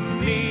upon your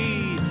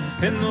knee.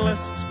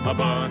 Enlist my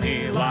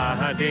bonny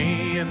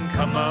laddie and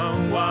come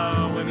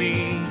awa with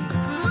me.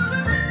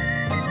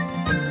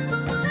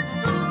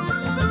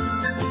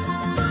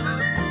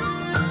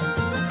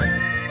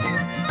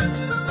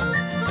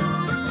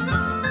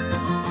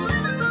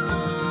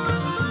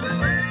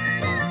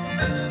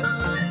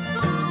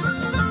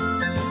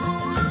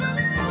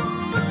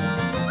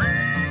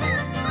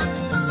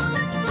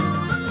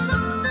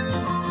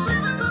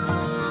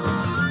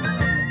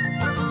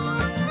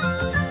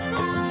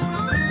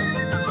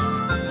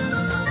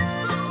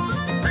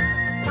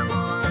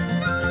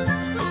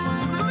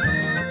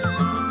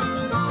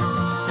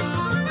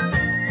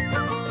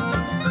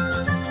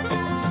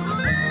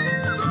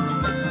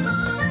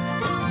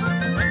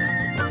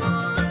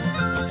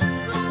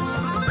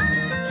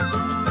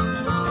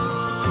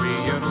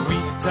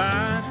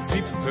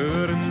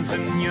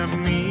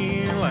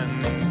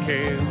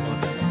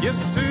 Your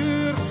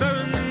sour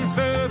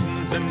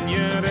servants and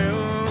your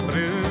ill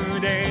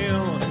brewed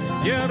ale,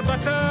 your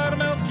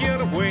buttermilk,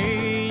 your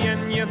whey,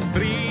 and your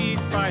breed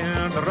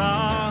fired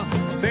raw.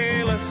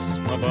 Say, list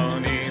my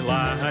bonny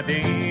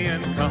laddie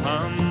and come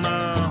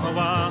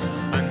awa,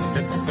 and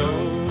it's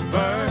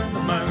over the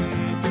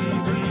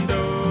mountains and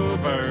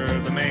over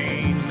the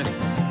main,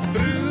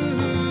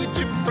 through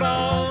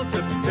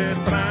Gibraltar to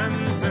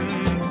France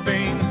and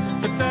Spain,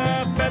 but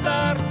a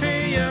feather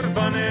to your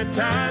bonnet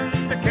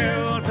and a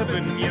kilt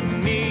upon your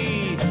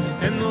knee.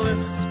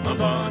 Enlist my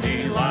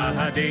bonny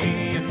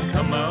laddie and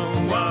come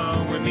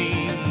awa with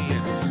me.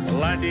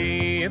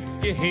 Laddie, if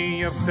you hear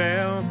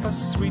yourself a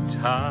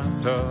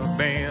sweetheart or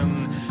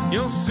bairn,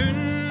 you'll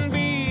soon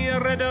be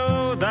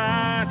rideau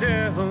that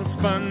ill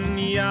spun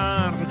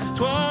yarn.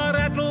 'Twar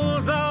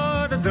rattles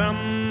o' the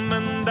drum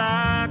and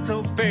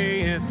that'll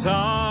pay it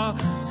all.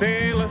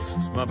 Say, list,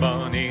 my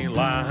bonny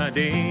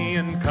laddie,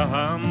 and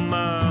come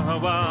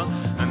awa.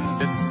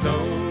 And it's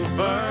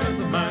over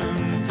the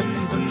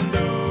mountains and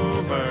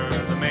over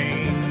the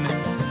main,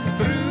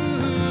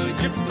 through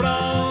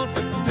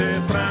Gibraltar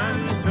to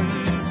France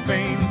and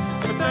Spain.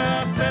 Put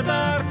a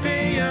feather to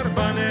your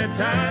bonnet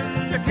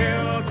and a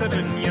kilt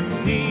upon your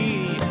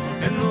knee.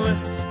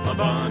 Enlist, my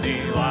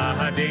bonny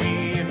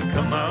laddie, and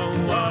come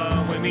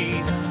awa with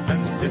me.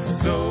 And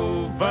it's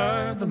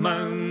over the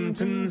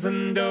mountains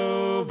and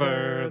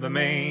over the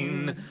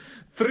main,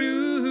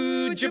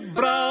 through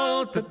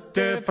Gibraltar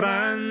to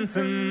France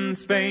and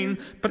Spain.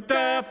 Put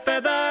a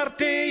feather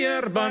to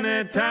your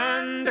bonnet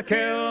and a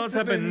kilt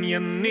upon your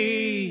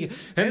knee.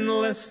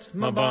 Enlist,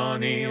 my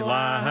bonny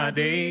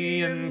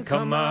laddie, and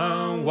come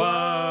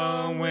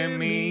awa with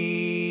me.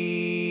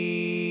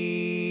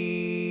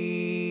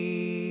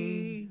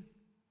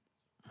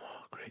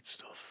 Oh, great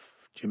stuff.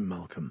 Jim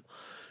Malcolm.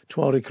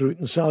 Twa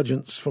Recruiting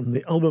Sergeants from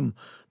the album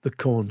The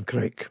Corn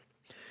Crake.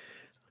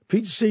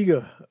 Pete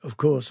Seeger, of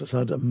course, has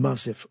had a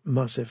massive,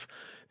 massive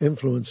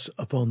influence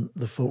upon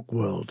the folk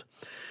world.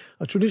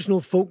 A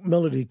traditional folk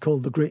melody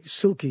called The Great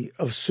Silky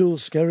of Sul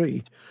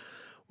Skerry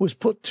was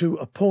put to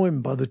a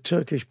poem by the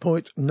Turkish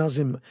poet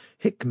Nazim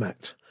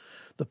Hikmet.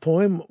 The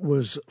poem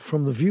was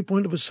from the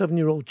viewpoint of a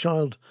 7-year-old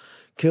child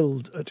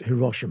killed at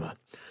Hiroshima.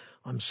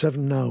 I'm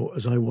 7 now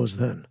as I was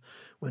then.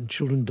 When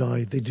children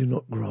die, they do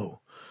not grow.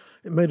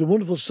 It made a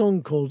wonderful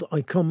song called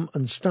I Come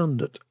and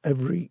Stand at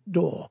Every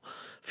Door,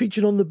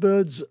 featured on the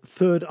Byrds'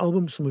 third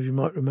album. Some of you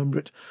might remember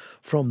it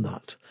from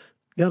that.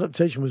 The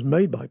adaptation was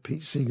made by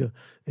Pete Seeger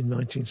in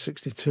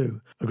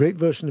 1962. A great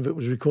version of it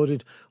was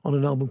recorded on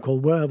an album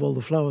called Where Have All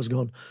the Flowers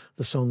Gone?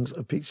 The Songs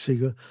of Pete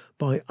Seeger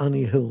by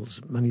Annie Hills.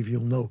 Many of you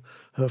will know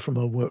her from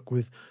her work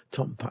with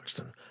Tom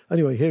Paxton.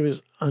 Anyway, here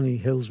is Annie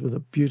Hills with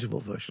a beautiful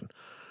version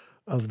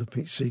of the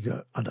Pete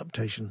Seeger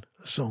adaptation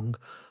song,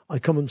 I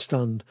Come and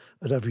Stand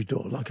at Every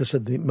Door. Like I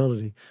said, the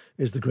melody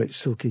is The Great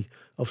Silky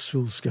of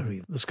Sul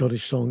Skerry, the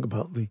Scottish song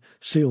about the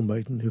seal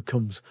maiden who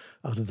comes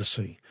out of the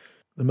sea.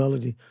 The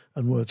melody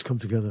and words come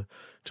together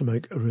to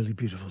make a really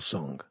beautiful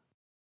song.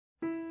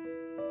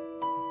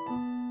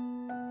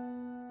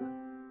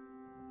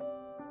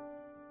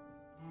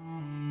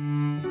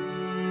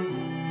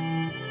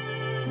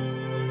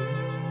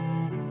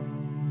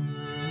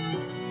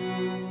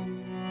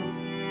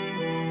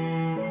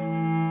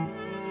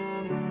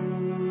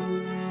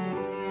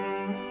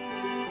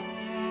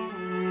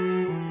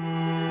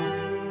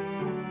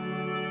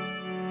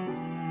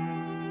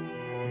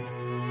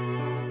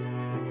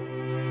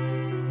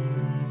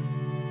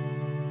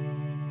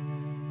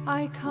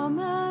 I come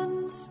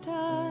and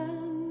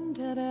stand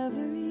at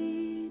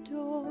every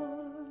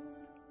door,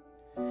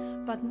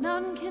 but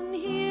none can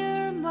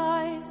hear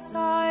my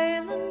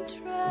silent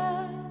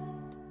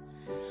tread.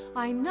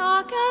 I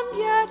knock and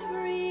yet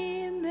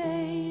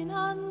remain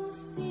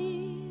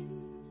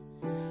unseen,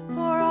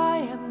 for I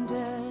am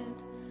dead,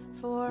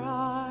 for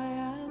I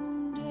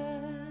am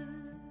dead.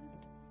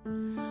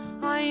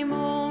 I'm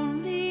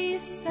only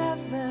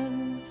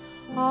 7,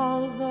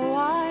 although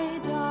I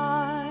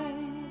died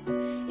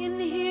in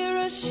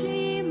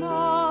Hiroshima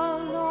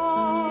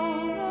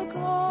long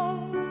ago.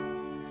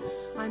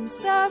 I'm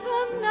 7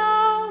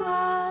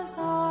 now as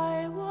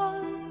I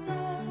was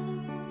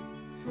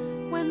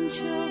then. When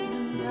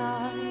children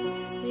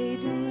die, they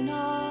do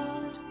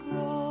not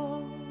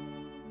grow.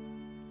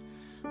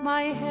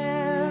 My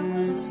hair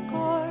was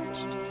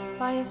scorched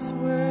by a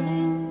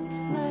swirling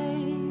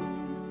flame.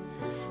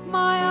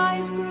 My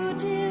eyes grew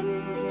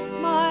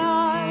dim, my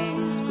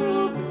eyes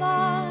grew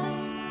blind.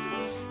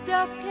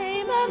 Death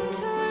came and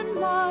turned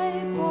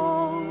my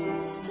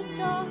bones to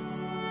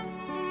dust,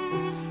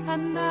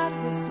 and that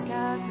was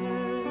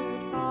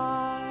scattered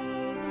by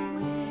the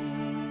wind.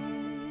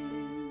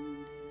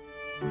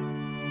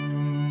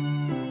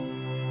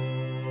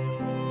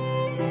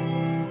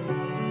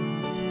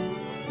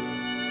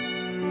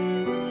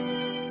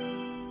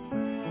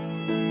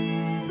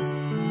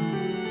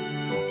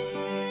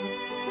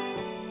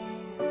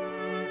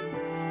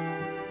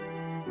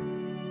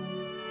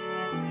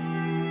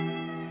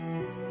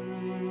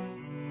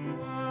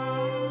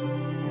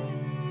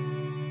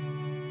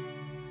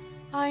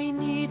 I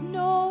need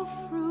no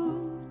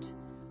fruit,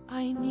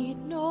 I need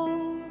no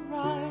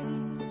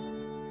rice,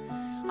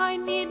 I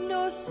need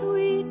no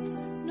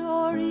sweets,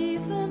 nor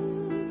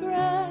even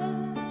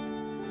bread.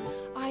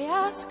 I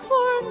ask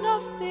for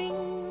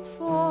nothing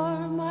for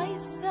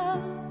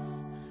myself,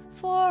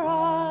 for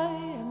I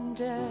am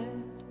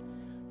dead,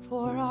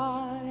 for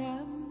I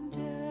am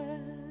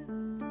dead.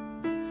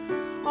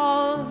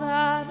 All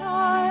that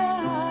I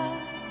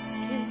ask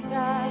is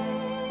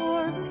that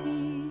for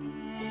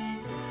peace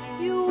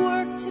you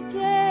work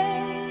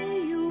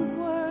today, you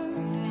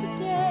work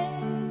today,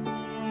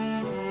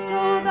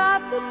 so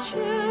that the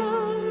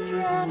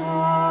children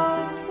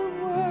of the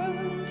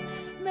world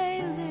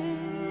may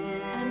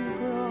live and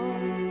grow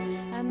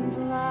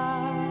and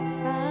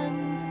laugh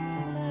and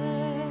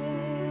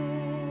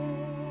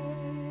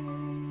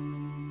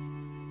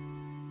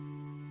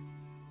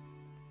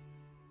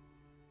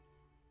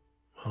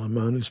a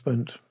man who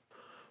spent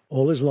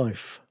all his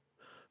life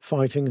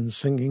fighting and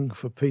singing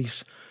for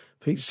peace.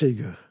 Pete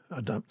Seeger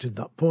adapted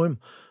that poem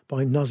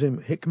by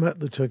Nazim Hikmet,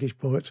 the Turkish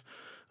poet,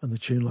 and the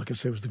tune, like I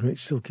say, was The Great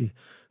Silky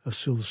of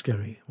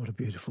Sulskeri. What a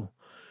beautiful,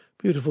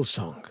 beautiful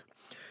song.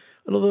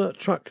 Another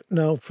track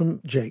now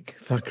from Jake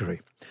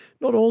Thackeray.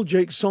 Not all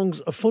Jake's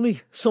songs are funny.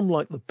 Some,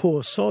 like The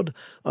Poor Sod,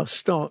 are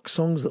stark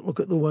songs that look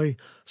at the way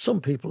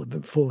some people have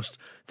been forced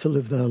to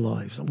live their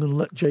lives. I'm going to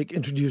let Jake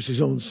introduce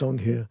his own song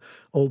here,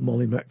 Old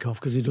Molly Metcalf,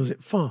 because he does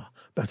it far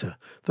better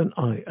than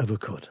I ever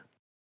could.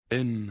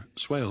 In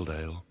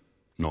Swaledale,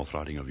 North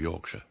Riding of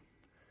Yorkshire,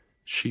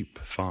 sheep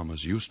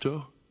farmers used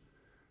to,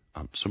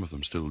 and some of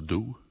them still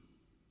do,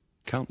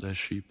 count their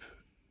sheep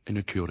in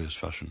a curious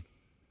fashion.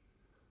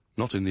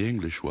 Not in the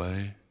English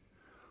way,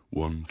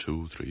 1,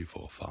 2, 3,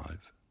 4,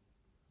 5,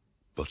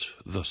 but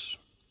thus.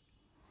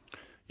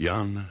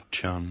 Jan,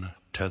 Chan,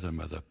 Tether,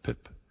 Mether,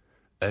 Pip,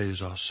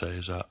 Eza,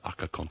 Caesar,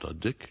 Aka, Conta,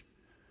 Dick,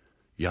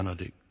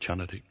 Yanadik,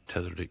 Chanadik,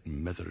 Tetherdik,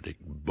 Metherdik,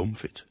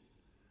 Bumfit,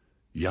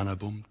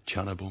 Yanabum,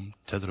 Chanabum,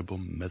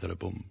 Tetherabum,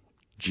 Metherabum,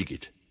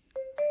 Jigit.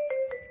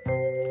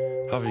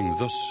 Having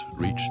thus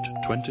reached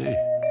 20,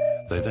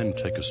 they then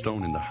take a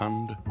stone in the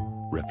hand,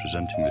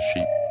 representing the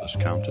sheep thus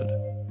counted,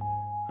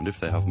 and if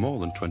they have more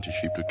than 20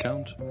 sheep to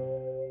count,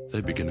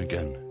 they begin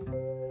again.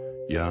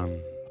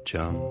 Yan,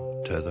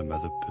 Chan, Tether,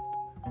 Mether,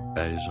 Pip,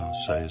 Eza,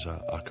 Caesar,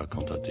 Aka,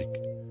 Conta, Dick.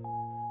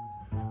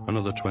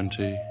 Another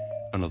 20,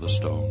 another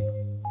stone,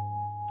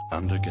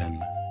 and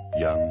again,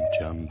 Yan,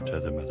 Chan,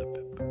 Tether, Mether,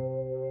 Pip.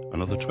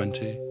 Another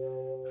 20,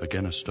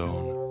 again a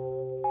stone,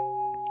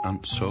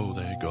 and so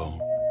they go,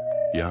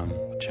 Yan,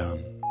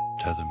 Chan,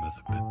 Tether,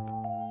 Mether, Pip.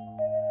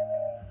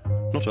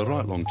 Not a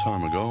right long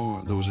time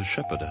ago, there was a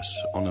shepherdess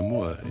on a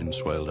moor in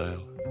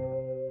Swaledale.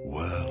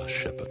 Well, a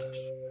shepherdess.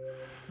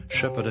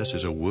 Shepherdess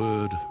is a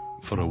word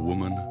for a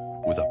woman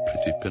with a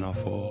pretty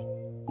pinafore,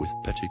 with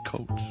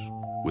petticoats,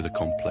 with a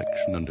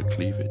complexion and a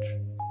cleavage.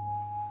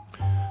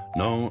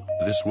 No,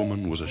 this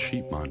woman was a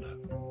sheep-minder.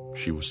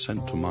 She was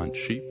sent to mind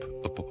sheep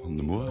up upon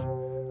the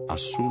moor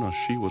as soon as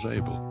she was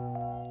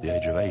able, the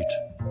age of 8.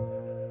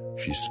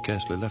 She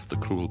scarcely left the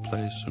cruel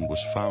place and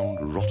was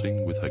found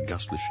rotting with her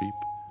ghastly sheep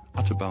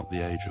at about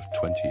the age of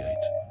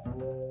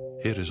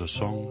 28. Here is a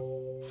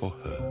song for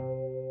her.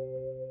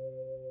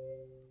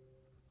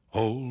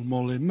 Old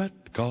Molly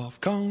Metcalf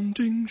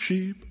counting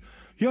sheep,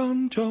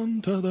 Yan,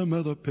 Chan, Tether,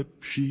 Mether,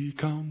 Pip, she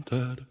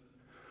counted.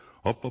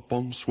 Up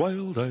upon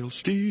Swaledale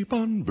steep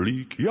and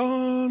bleak,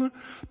 Yan,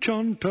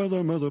 Chan,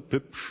 Tether, Mether,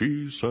 Pip,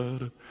 she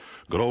said.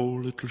 Grow,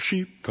 little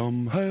sheep,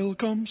 come hail,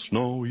 come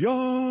snow,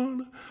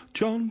 Yan,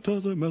 Chan,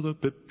 Tether, Mether,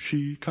 Pip,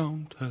 she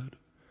counted.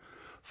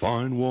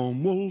 Fine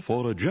warm wool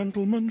for a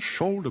gentleman's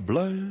shoulder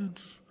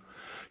blades,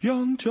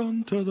 Yan,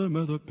 Chan, Tether,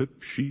 Mether,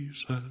 Pip, she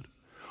said.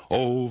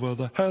 Over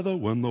the heather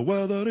when the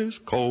weather is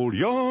cold,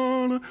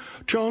 Yan,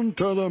 Chan,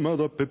 Tether,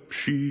 Mether, Pip,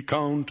 she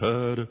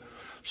counted.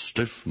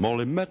 Stiff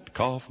Molly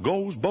Metcalf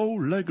goes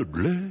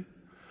bow-leggedly,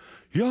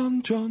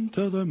 Yan, Chan,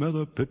 Tether,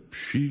 Mether, Pip,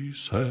 she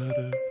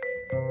said.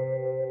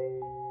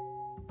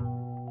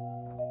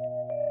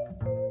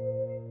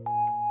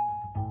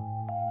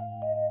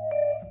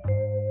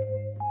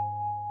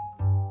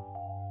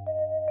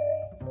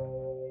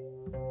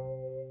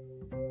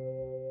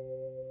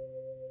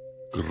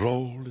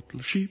 Grow,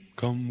 little sheep,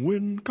 come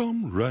wind,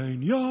 come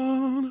rain,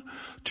 Yan,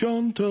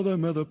 Chan, Tether,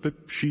 Mether,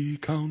 Pip, she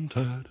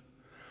counted.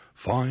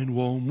 Fine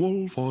warm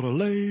wool for a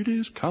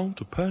lady's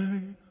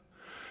counterpane,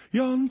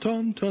 Yan,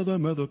 Chan, Tether,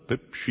 Mether,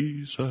 Pip,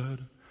 she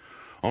said.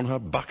 On her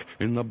back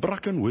in the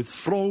bracken with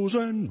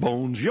frozen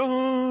bones,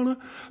 Yan,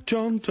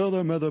 Chan,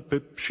 Tether, Mether,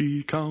 Pip,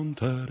 she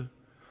counted.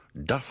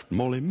 Daft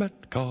Molly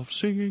Metcalf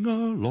singing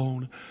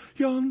alone,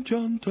 Yan,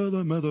 Chan,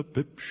 Tether, Mether,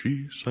 Pip,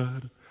 she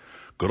said.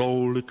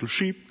 Grow, little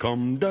sheep,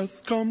 come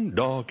death, come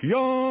dark,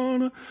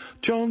 Yan,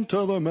 Chan,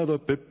 Tether, Mether,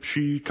 Pip,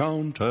 she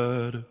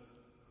counted.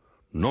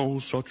 No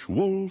such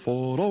wool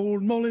for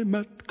old Molly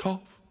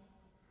Metcalf,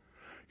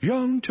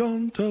 Yan,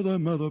 Chan, Tether,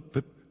 Mether,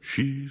 Pip,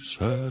 she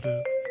said.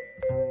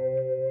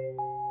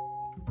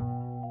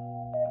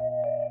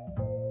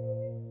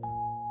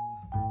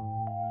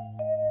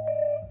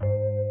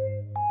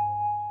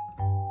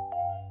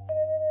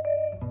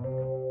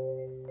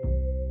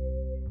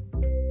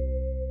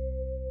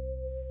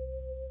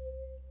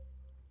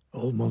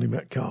 Old Molly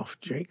Metcalf,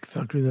 Jake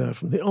Thackeray there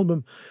from the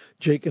album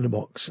Jake in a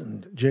Box.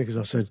 And Jake, as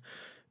I said,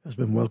 has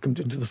been welcomed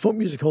into the Folk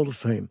Music Hall of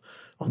Fame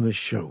on this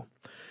show.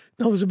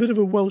 Now, there's a bit of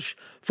a Welsh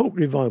folk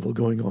revival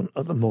going on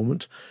at the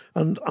moment,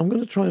 and I'm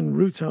going to try and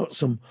root out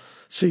some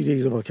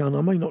CDs if I can.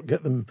 I may not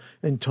get them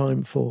in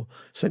time for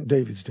St.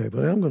 David's Day,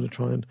 but I am going to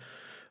try and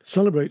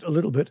celebrate a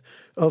little bit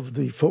of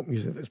the folk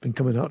music that's been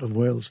coming out of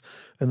Wales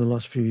in the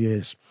last few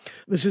years.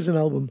 This is an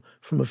album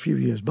from a few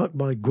years back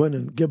by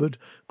Gwenan Gibbard,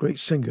 great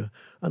singer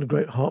and a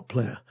great harp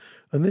player.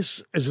 And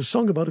this is a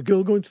song about a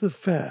girl going to the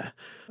fair,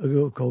 a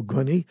girl called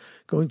Gwenny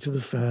going to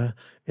the fair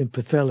in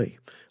Pwllheli.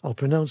 I'll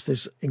pronounce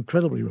this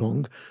incredibly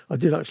wrong. I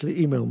did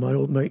actually email my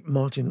old mate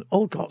Martin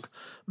Alcock.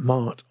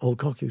 Mart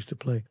Alcock used to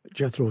play at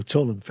Jethro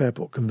Tull and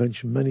Fairport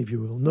Convention. Many of you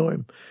will know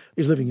him.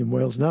 He's living in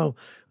Wales now,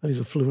 and he's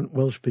a fluent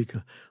Welsh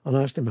speaker. And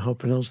I asked him how to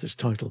pronounce this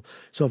title.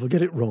 So if I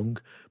get it wrong,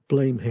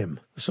 blame him.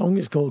 The song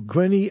is called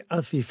Gwenny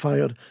ath I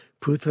Ffair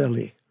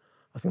Pwllheli.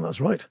 I think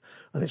that's right.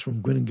 And it's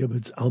from Gwyn and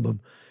Gibbard's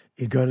album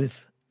I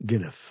Gwyneth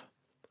Gynnef.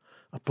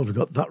 I probably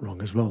got that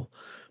wrong as well.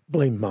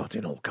 Blame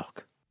Martin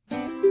Alcock.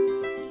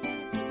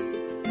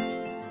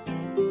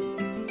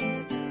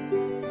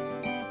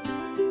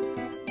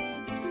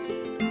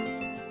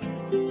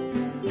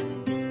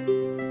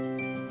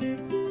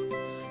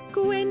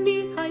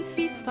 Gwenny hai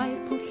fi ffair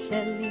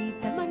Pwllheli,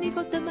 dyma ni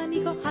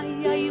go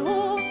hai ai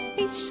o.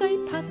 Eisiau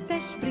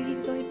padell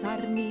bryd o'i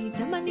farni,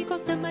 dyma ni go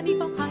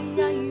hai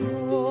ai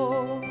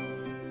o.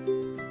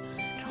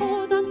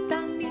 Rhodd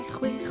amdani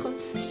chwech o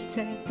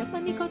sylte, dyma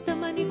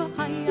ni go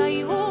hai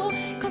ai o.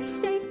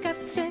 Costau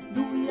gartre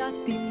ddwy a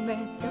dime,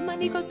 dyma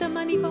ni go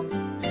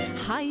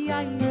hai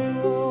ai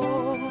o.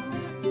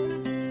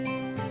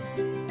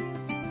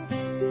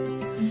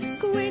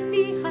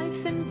 Gwenny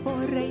haith yn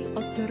forau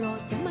o dro,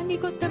 dyma ni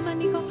go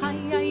hai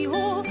ai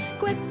o.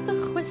 Gwerth y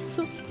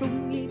chweswll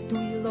rhwng I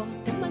dwylo,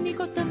 dyma ni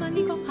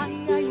go hai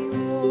ai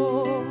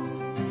o.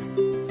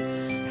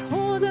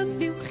 Rhodd y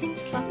fiwch i'n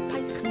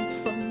slapau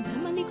chymffon,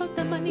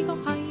 dyma ni go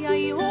hai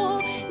ai o.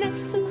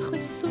 Nes yn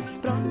chweswll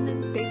bron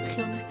yn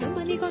beichion,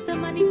 dyma ni go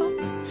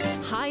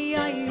hai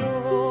ai o.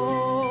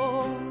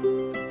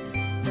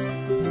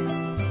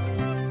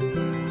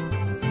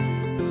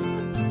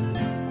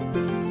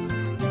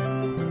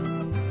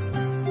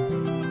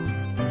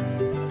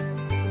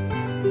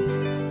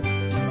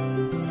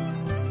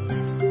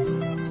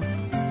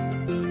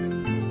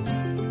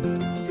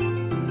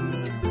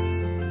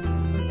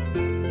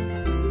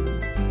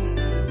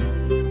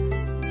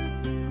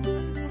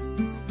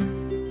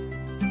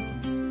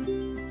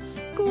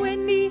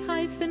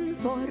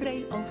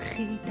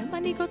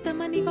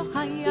 Dyma ni go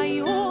hai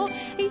ai o.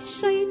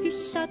 Eisiau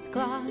dillad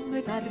glan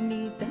o'i farni,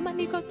 dyma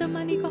ni go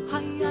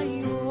hai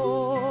ai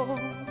o.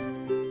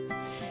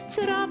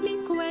 Tra mi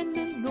Gwen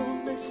yn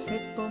ôl y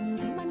sebon,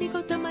 dyma ni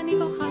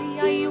go hai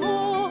ai o.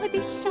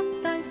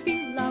 Dilladau fi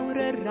lawr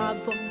y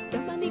rafon,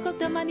 dyma ni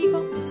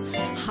go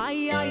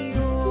hai ai o.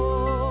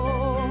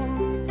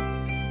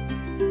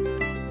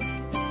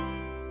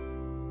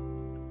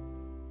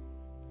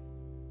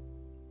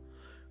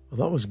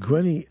 Well, that was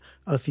Gwenny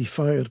ath I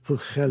Ffair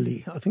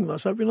Pwllheli. I think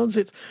that's how I pronounce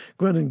it.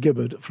 Gwen and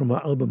Gibbard from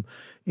our album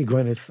I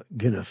Gwyneth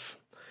Gynnef.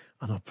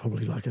 And I've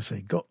probably, like I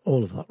say, got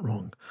all of that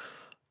wrong.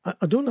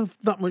 I don't have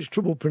that much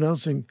trouble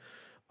pronouncing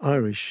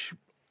Irish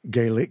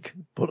Gaelic,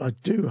 but I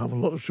do have a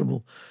lot of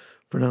trouble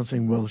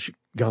pronouncing Welsh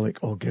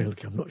Gaelic or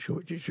Gaelic. I'm not sure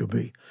which it should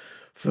be,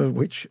 for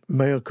which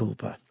mea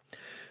culpa.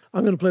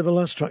 I'm going to play the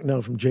last track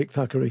now from Jake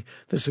Thackeray.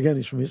 This again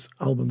is from his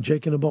album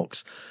Jake in a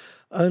Box.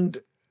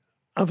 And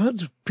I've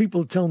had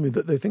people tell me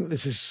that they think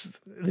this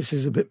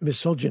is a bit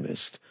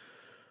misogynist.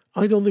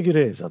 I don't think it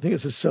is. I think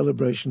it's a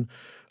celebration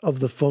of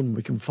the fun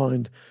we can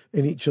find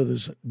in each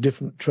other's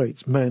different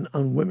traits, men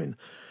and women.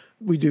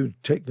 We do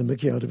take the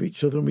mickey out of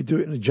each other, and we do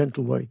it in a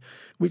gentle way,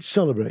 which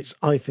celebrates,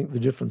 I think, the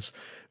difference.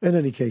 In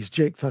any case,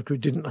 Jake Thackeray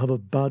didn't have a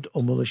bad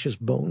or malicious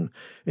bone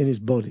in his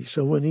body.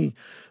 So when he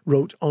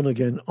wrote On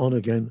Again,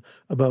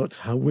 about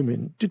how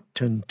women did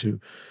tend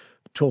to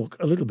talk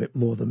a little bit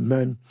more than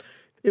men,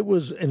 it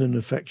was in an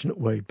affectionate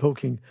way,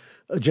 poking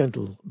a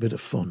gentle bit of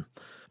fun.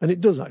 And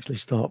it does actually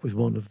start with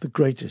one of the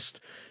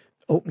greatest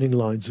opening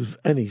lines of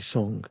any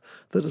song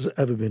that has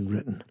ever been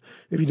written.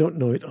 If you don't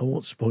know it, I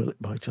won't spoil it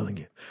by telling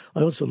you.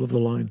 I also love the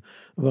line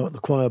about the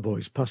choir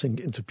boys passing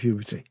into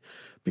puberty.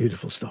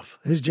 Beautiful stuff.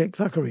 Here's Jake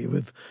Thackeray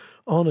with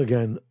On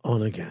Again,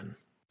 On Again.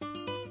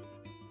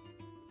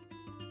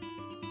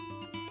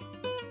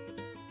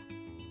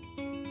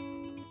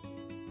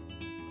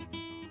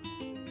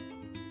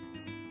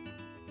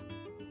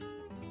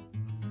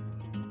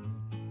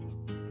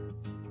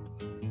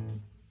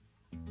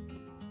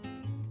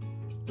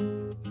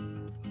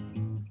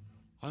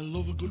 I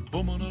love a good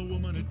bum on a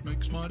woman, it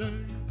makes my day.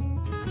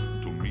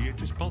 To me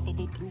it is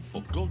palpable proof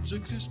of God's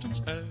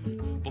existence, eh?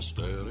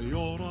 Posterior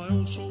I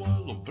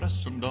love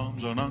breasts and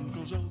arms and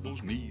ankles,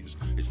 elbows, knees.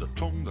 It's the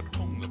tongue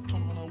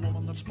on a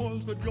woman that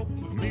spoils the job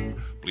for me.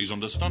 Please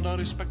understand I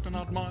respect and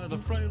admire the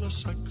frailer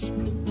sex,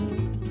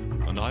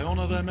 and I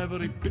honour them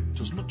every bit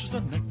as much as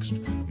the next.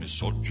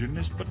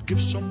 Misogynist, but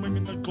give some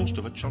women the ghost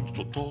of a chance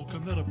to talk,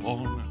 and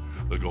thereupon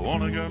they go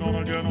on again, on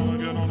again, on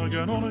again, on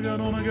again, on again,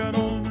 on again,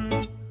 on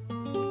again.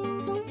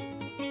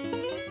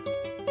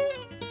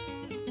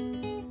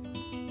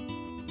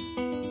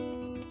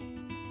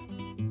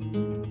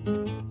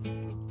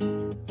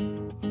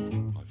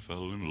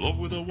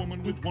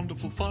 With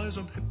wonderful thighs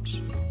and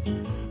hips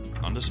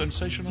and a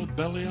sensational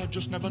belly, I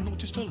just never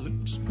noticed her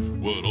lips.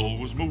 Were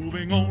always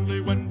moving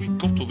only when we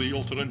got to the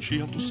altar, and she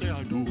had to say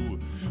I do.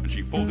 And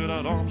she folded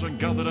her arms and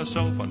gathered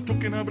herself and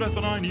took in her breath,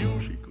 and I knew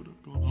she could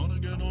have gone on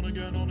again, on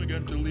again, on again.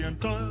 again till the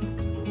entire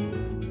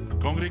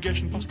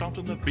congregation passed out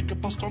and the vicar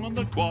passed on and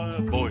the choir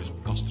boys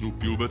passed through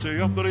puberty.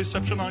 At the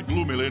reception I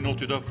gloomily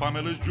noted her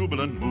family's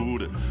jubilant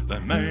mood, their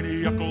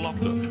maniacal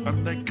laughter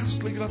and their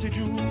ghastly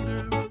gratitude.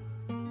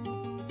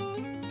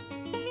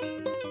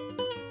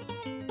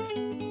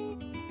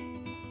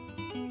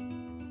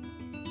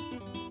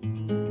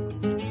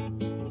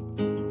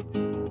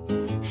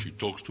 She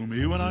talks to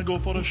me when I go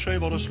for a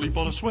shave or a sleep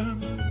or a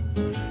swim.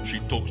 She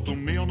talks to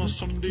me on a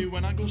Sunday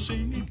when I go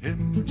singing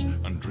hymns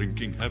and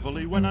drinking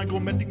heavily when I go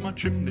mending my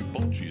chimney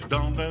pot. She's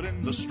down there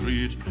in the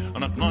street,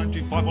 and at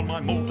 95 on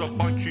my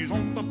motorbike she's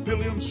on the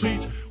pillion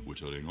seat,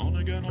 whittling on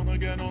again, on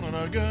again, on and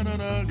again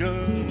and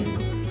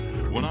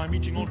again. When I'm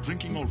eating or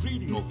drinking or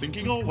reading or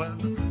thinking, oh well,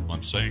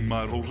 I'm saying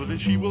my rosary,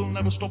 she will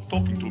never stop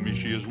talking to me.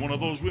 She is one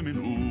of those women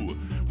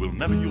who will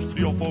never use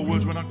 3 or 4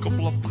 words when a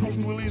couple of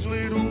thousand will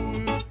easily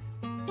do.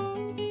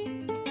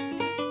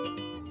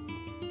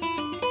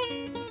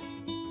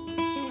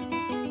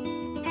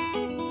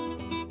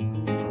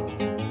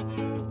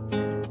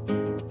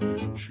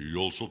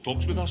 Also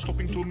talks without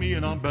stopping to me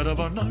in our bed of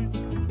a night,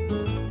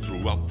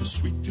 throughout the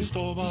sweetest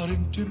of our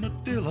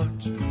intimate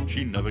delights.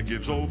 She never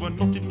gives over,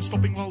 not even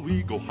stopping while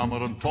we go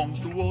hammer and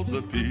tongs towards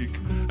the peak,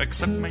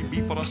 except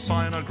maybe for a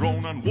sigh and a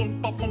groan and one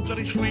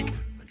momentary shriek.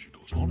 Then she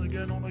goes on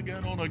again, on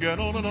again, on again,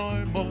 on, and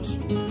I must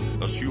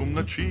assume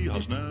that she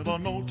has never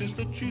noticed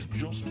that she's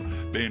just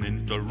been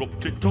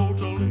interrupted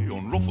totally.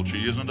 Unruffled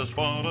she isn't as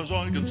far as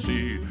I can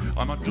see.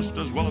 I might just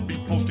as well have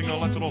been posting a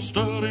letter or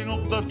stirring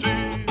up the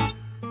tea.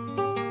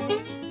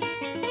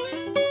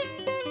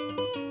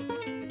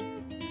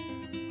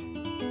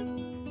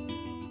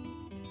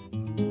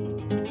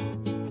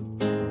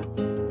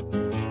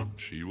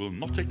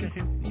 Take a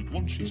hint, not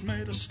once she's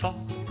made a start.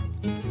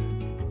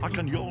 I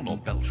can yawn or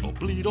belch or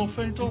bleed or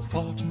faint or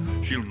fart.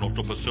 She'll not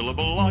up a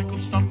syllable. I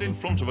could stand in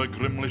front of her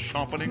grimly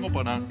sharpening up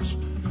an axe.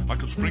 I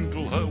could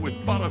sprinkle her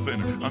with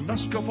paraffin and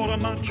ask her for a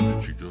match.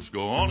 She'd just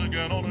go on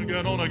again, on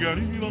again, on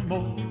again, even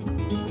more.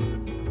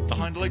 The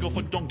hind leg off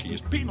a donkey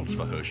is peanuts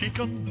for her. She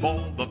can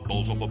bawl the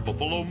balls off a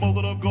buffalo.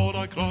 Mother of God,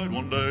 I cried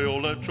one day, oh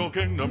let your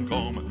kingdom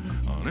come.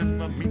 And in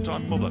the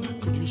meantime, mother,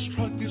 could you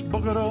strike this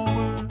bugger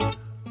home?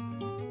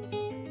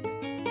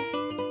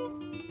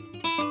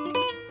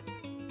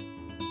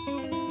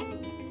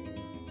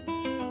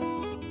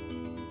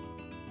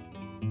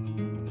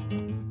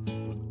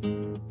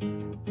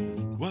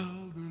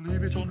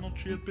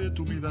 She appeared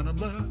to me then and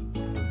there,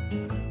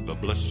 the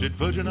Blessed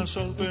Virgin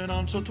herself in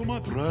answer to my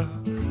prayer.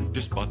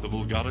 Despite the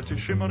vulgarity,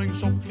 shimmering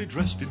softly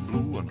dressed in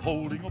blue and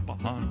holding up a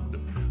hand,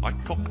 I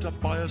cocked a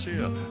pious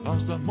ear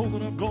as the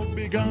Mother of God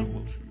began.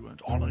 Well, she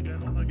went on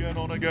again, on again,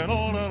 on again,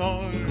 on, and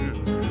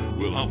I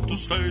will have to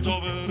state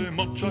how very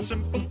much I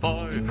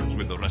sympathize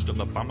with the rest of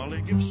the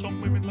family. Give some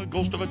women the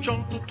ghost of a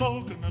child to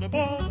talk, and then a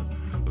bond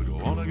will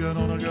go on again,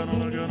 on again,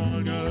 on again, on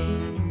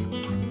again,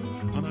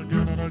 and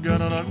again, and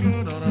again, and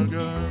again, and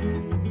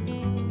again.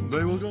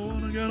 They will go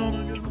on again, on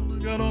again, on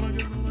again, on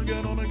again, on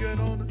again, on again,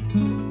 on again.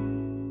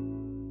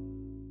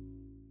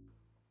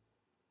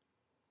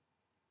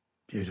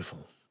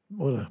 Beautiful.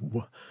 What a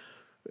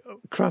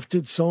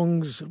crafted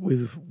songs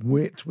with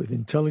wit, with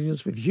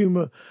intelligence, with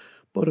humour,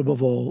 but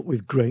above all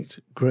with great,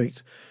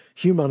 great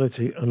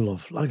humanity and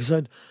love. Like I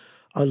said,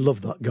 I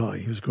love that guy.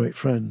 He was a great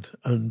friend,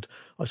 and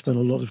I spent a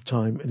lot of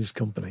time in his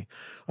company.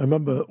 I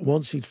remember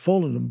once he'd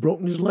fallen and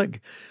broken his leg,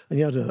 and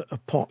he had a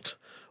pot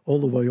all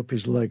the way up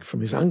his leg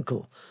from his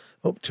ankle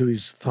up to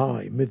his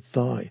thigh,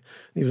 mid-thigh.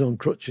 He was on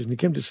crutches, and he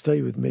came to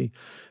stay with me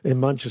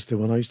in Manchester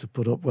when I used to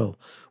put up, well,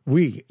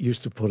 we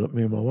used to put up,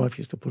 me and my wife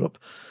used to put up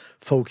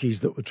folkies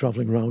that were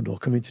travelling around or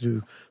coming to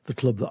do the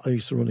club that I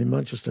used to run in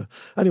Manchester.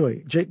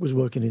 Anyway, Jake was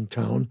working in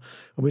town,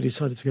 and we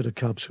decided to get a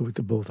cab so we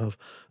could both have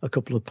a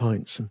couple of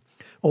pints, and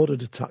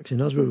ordered a taxi.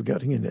 And as we were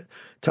getting in it,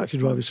 taxi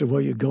driver said, "Where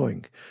are you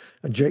going?"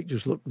 And Jake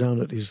just looked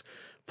down at his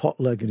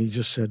pot leg and he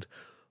just said,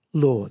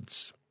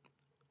 "Lords."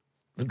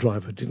 The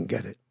driver didn't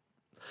get it.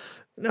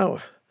 Now,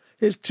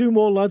 here's 2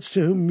 more lads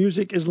to whom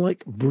music is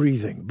like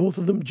breathing. Both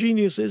of them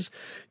geniuses.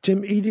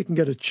 Tim Eadie can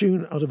get a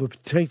tune out of a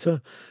potato,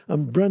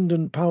 and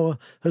Brendan Power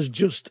has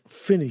just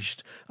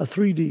finished a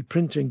 3D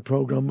printing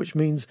program, which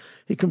means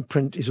he can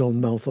print his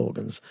own mouth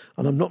organs.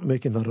 And I'm not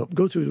making that up.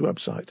 Go to his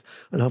website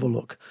and have a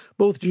look.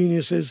 Both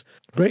geniuses,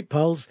 great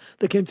pals.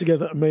 They came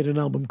together and made an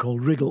album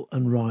called Wriggle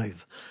and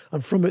Writhe.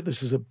 And from it,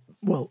 this is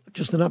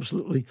just an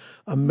absolutely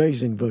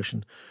amazing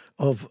version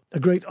of a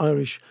great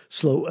Irish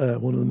slow air,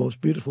 one of the most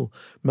beautiful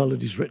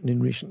melodies written in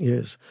recent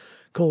years,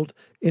 called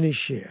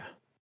Inisheer.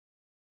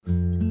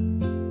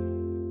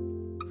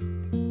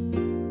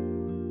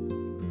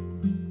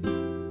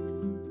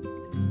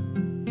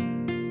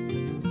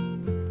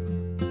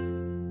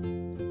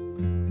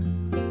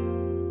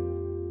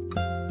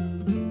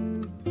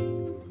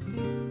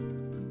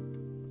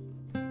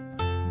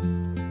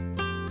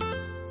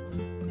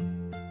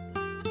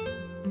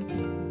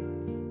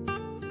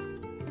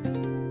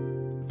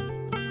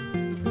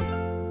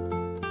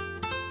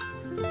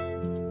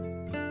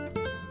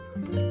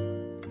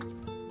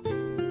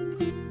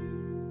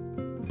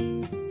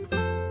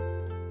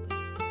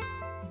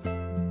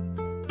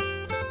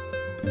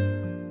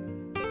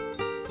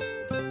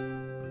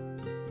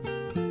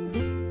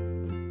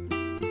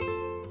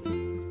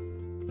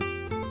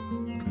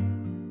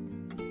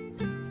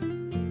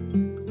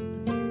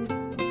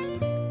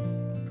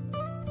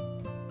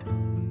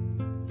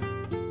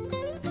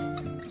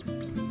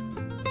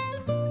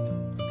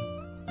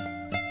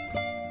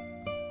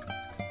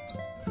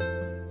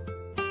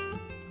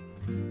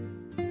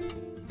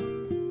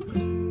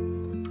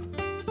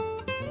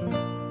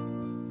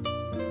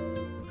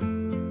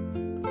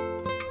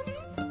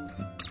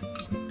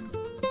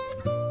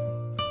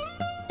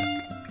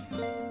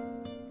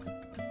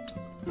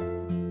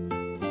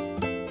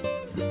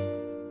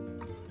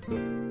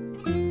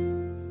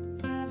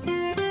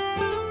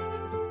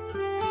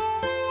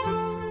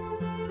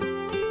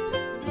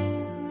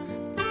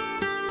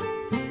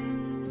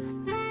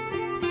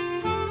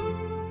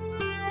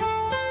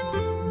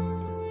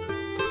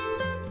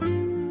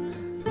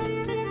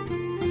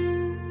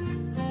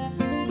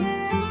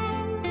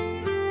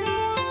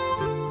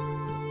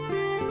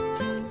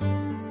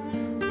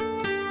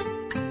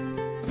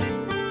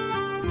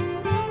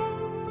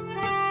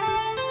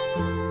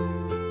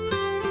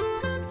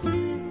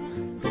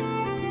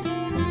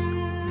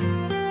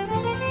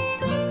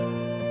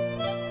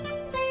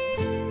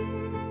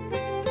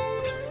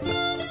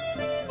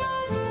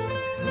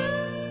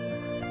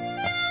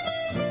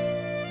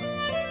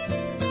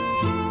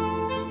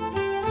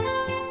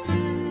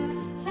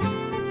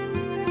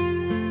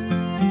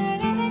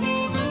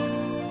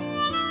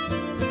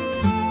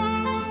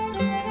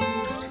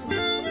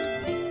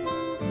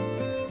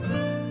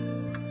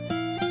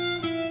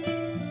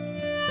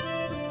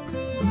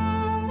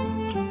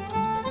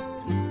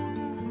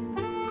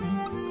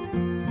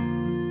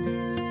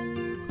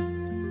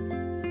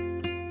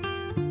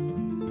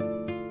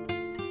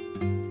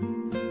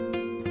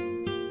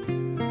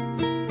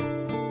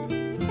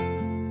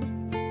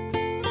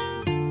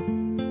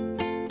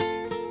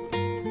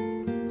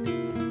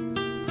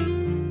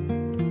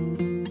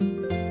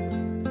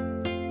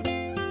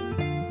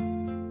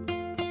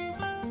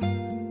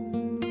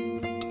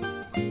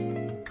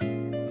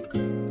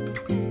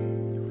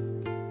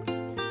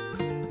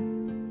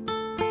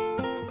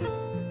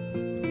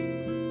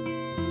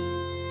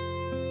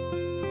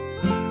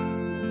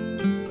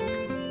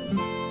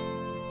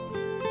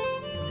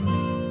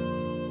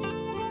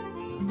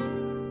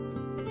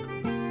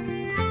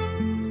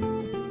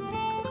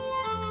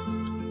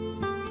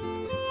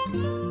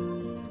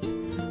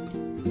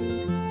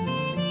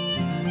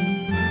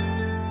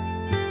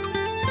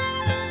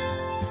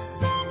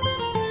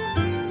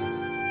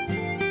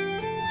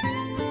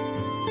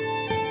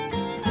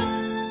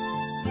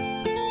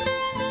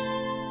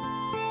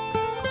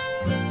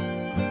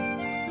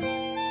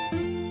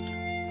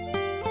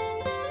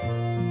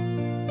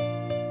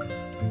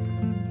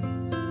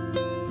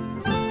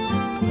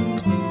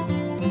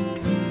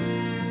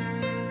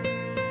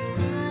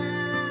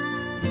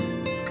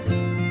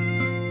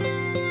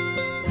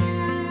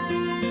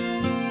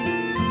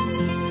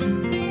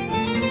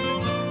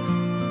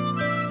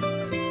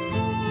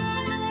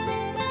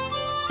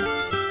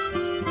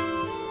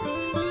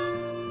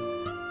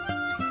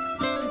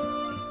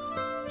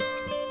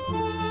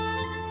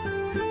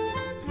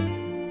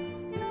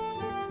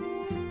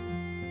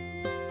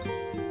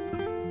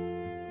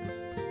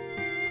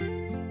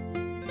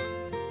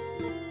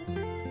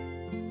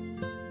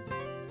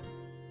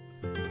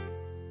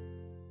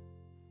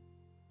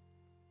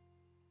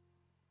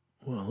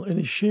 Well,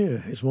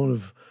 Inisheer is one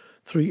of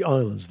 3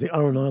 islands, the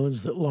Aran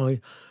Islands, that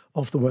lie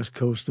off the west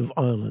coast of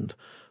Ireland,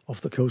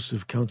 off the coast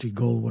of County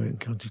Galway and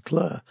County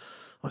Clare.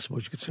 I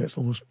suppose you could say it's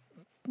almost,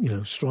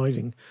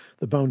 striding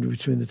the boundary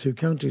between the 2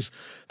 counties.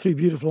 3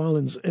 beautiful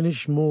islands,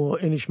 Inishmore,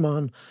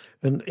 Inishmaan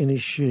and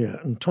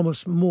Inisheer. And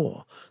Thomas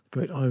Moore, the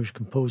great Irish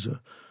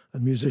composer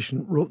and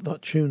musician, wrote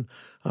that tune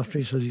after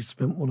he says he'd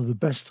spent one of the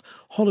best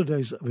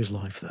holidays of his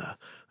life there.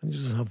 And he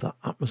doesn't have that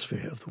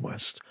atmosphere of the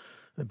West,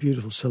 a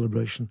beautiful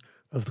celebration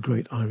of the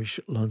great Irish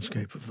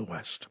landscape of the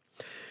West.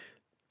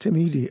 Tim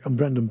Eadie and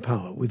Brendan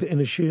Power with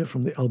Inisheer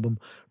from the album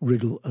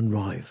Wriggle and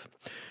Writhe.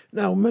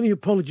 Now, many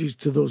apologies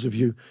to those of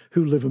you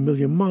who live a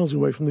million miles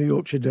away from the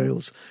Yorkshire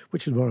Dales,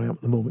 which is where I am at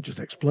the moment. Just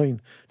to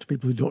explain to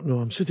people who don't know,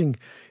 I'm sitting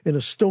in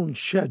a stone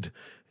shed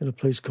in a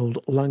place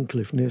called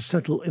Langcliffe near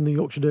Settle in the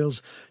Yorkshire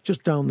Dales,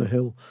 just down the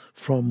hill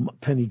from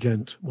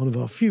Pennygent, one of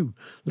our few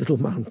little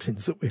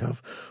mountains that we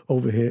have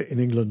over here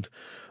in England.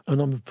 And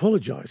I'm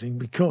apologising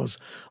because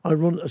I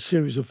run a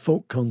series of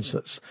folk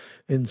concerts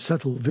in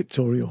Settle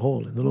Victoria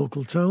Hall in the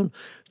local town.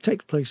 It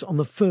takes place on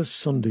the first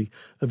Sunday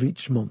of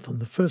each month. On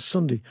the first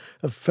Sunday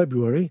of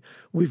February,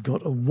 we've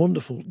got a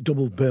wonderful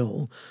double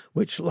bill,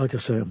 which, like I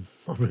say,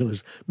 I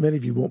realise many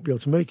of you won't be able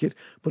to make it,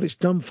 but it's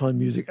damn fine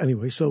music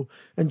anyway, so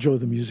enjoy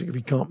the music if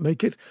you can't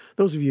make it.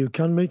 Those of you who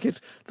can make it,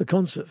 the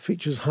concert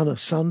features Hannah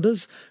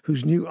Sanders,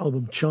 whose new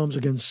album Charms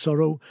Against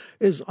Sorrow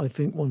is, I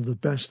think, one of the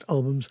best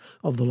albums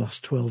of the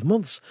last 12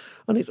 months.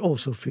 And it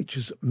also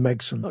features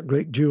Megson, that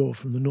great duo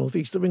from the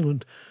northeast of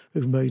England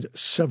who've made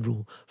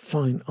several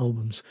fine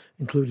albums,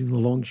 including The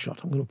Long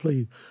Shot. I'm going to play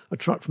you a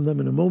track from them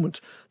in a moment,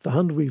 The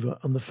Handweaver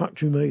and The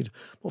Factory Maid.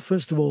 But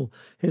first of all,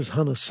 here's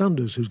Hannah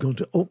Sanders, who's going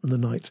to open the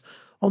night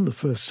on the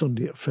first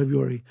Sunday of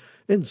February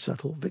in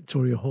Settle,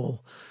 Victoria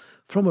Hall.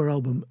 From her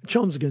album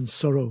Charms Against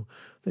Sorrow,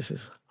 this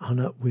is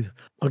Hannah with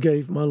I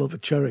Gave My Love a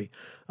Cherry,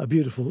 a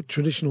beautiful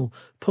traditional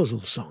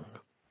puzzle song.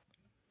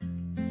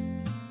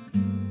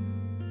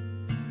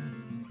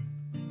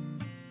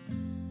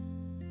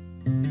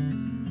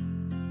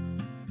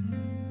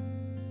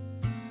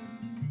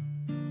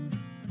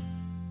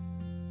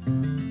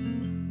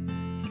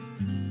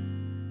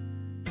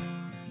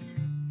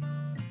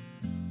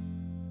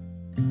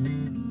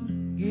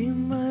 Gave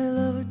my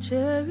love a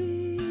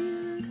cherry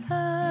that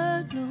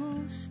had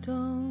no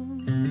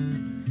stone.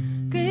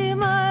 Gave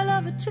my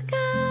love a chicken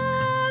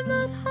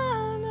that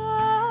had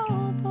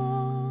no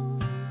bone.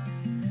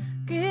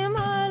 Gave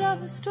my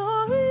love a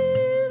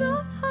story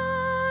that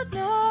had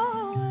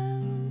no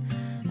end.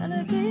 And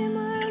I gave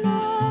my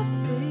love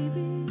a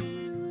baby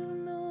with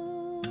no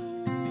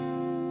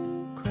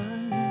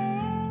crying.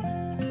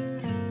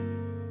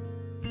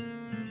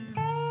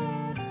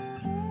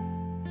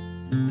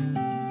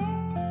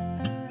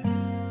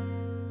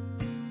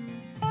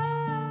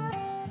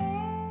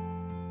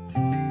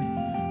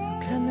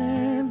 Can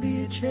there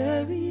be a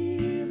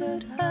cherry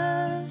that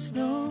has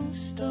no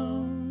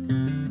stone?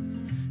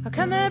 How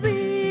can there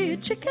be a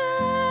chicken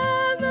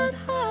that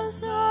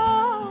has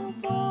no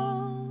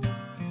bone?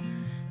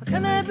 How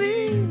can there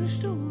be a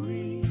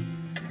story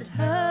that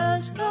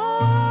has no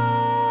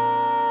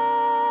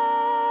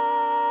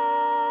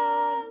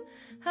end?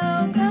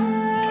 How can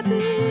there be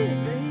a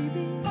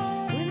baby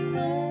with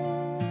no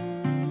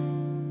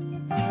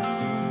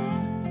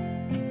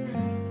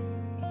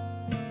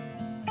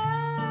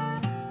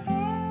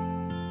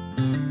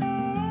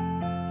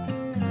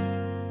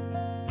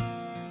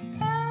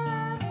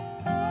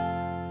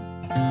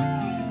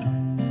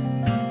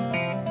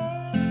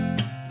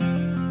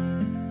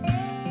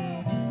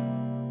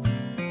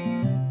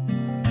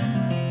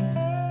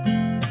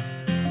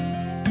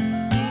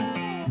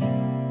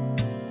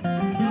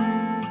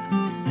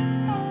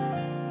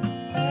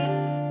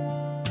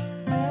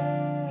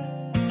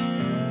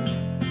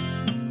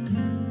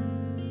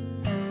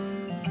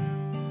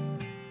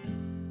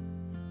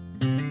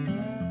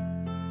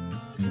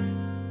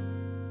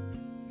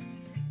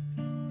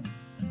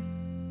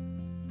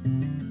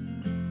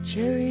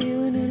cherry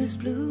when it is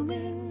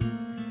blooming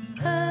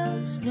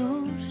has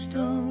no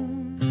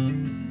stone.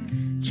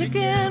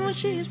 Chicken when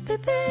she is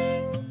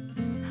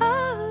pipping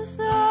has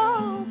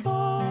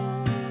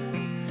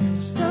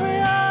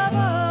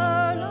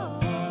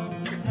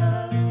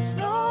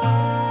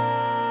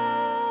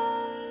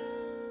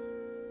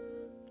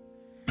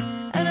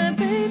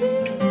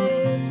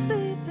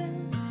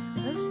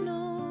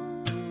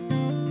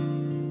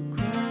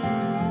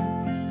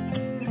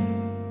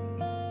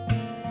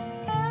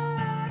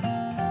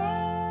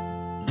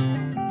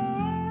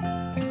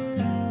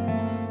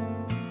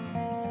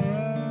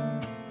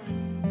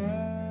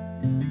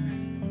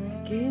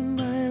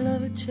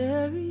love a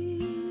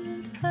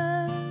chariot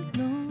had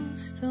no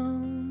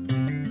stone.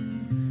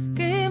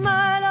 Gave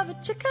my love a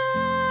chicken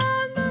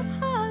that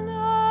had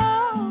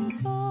no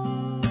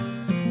bone.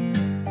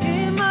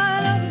 Gave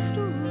my love a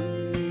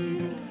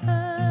story that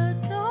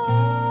had no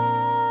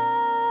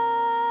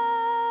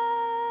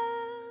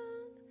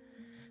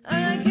end.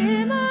 And I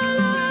gave my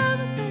love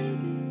a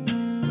baby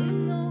with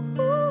no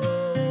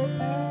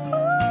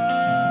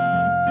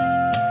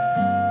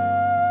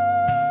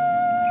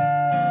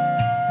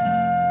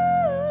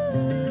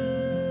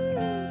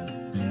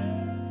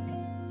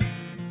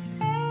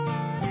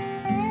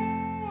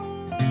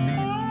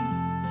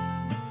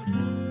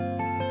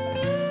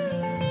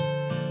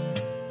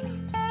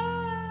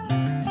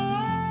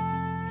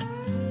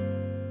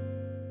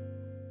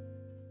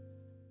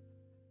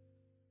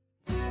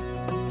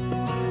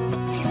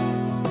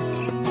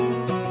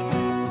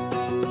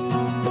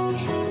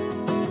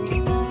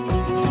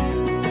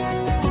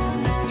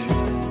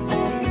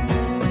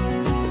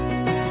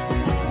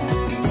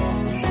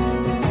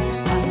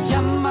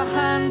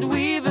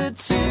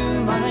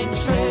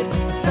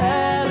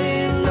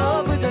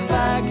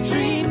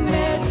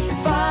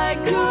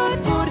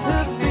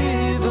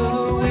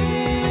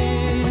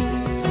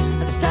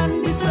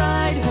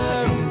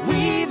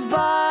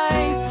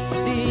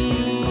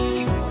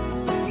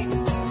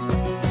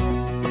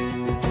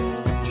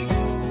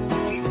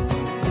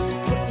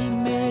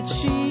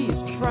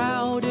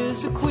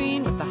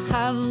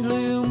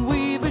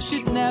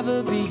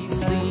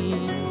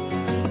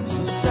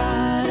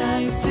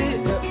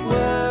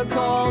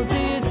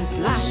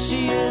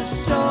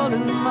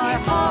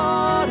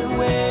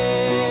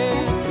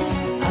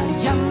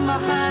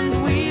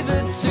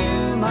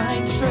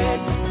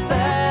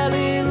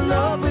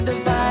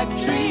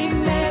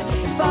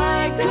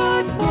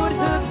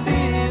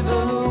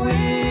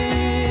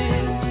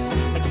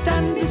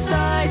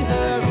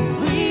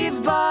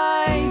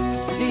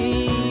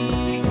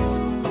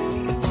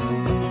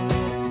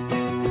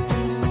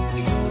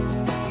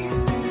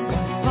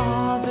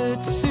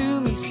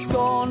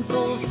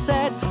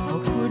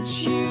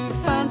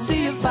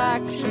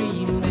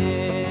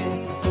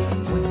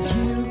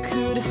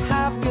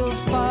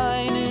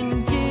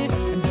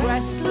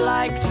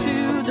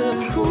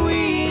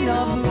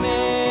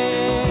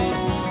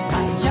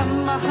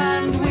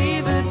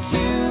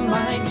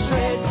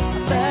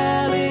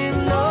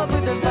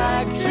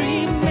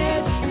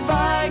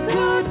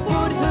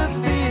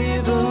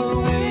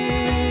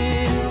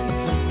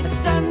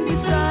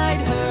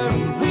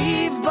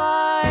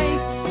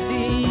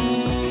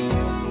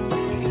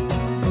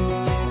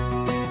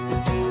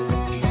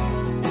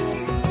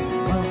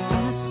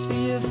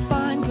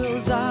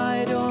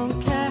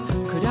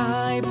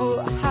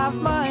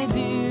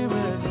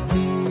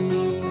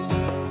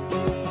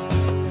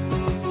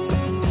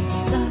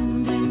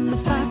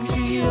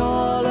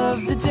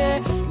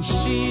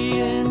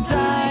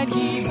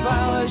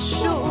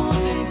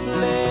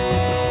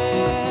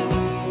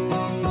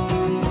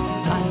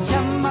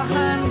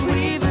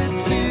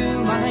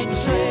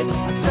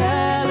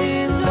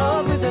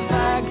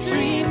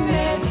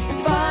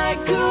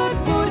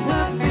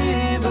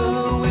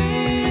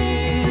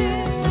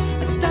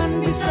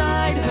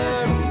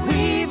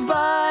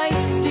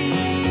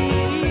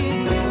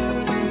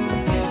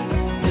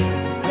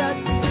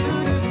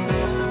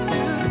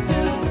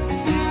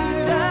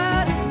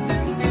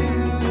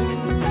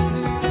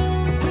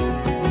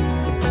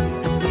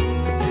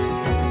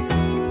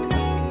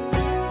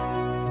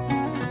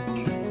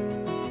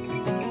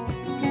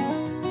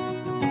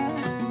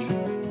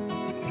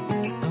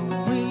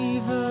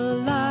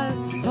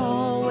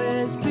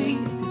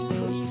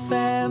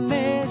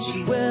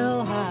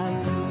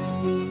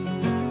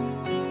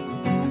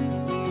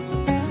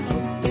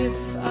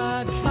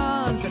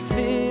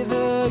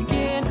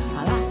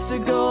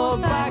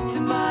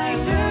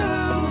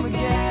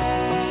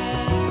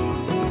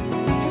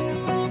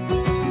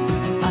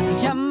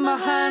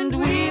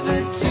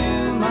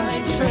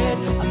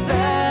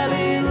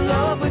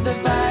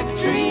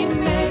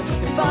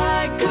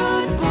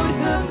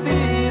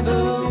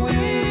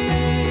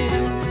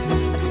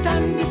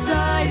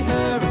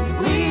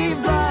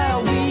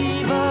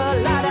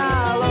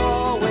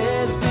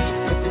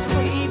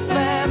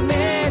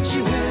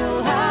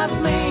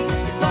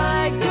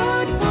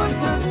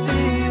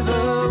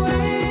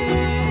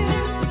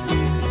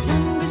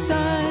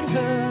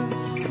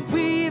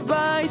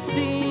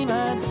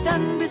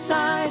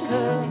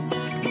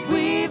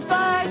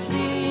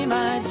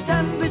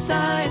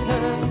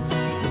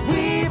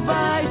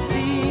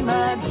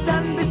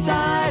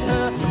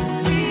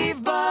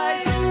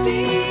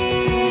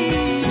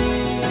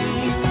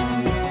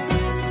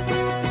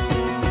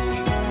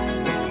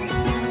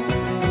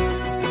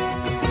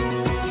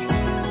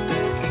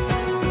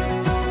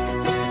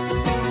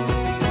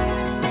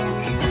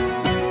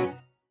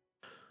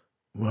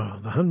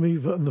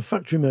Handweaver and the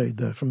Factory Maid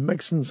there from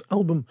Megson's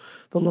album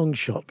The Long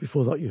Shot.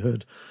 Before that you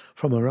heard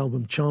from her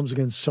album Charms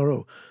Against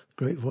Sorrow,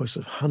 great voice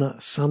of Hannah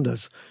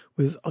Sanders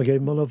with I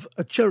Gave My Love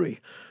a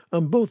Cherry.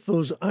 And both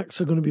those acts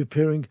are going to be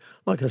appearing,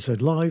 like I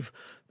said, live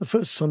the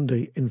first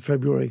Sunday in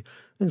February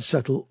in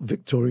Settle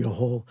Victoria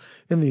Hall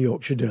in the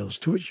Yorkshire Dales,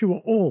 to which you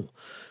are all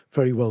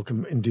very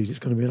welcome indeed. It's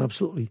going to be an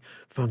absolutely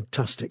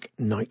fantastic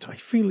night. I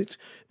feel it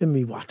in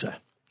me water.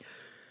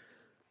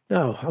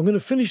 Now, I'm going to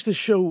finish this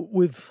show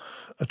with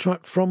a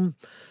track from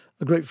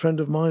a great friend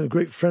of mine, a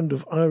great friend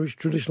of Irish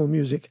traditional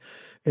music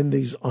in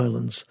these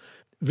islands,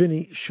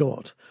 Vinnie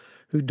Short,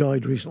 who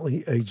died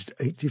recently, aged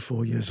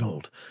 84 years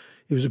old.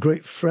 He was a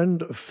great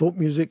friend of folk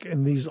music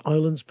in these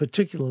islands,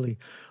 particularly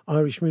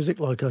Irish music,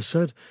 like I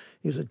said.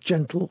 He was a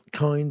gentle,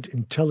 kind,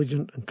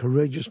 intelligent and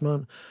courageous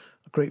man,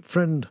 a great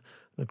friend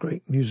and a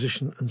great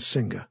musician and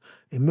singer.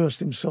 He immersed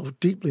himself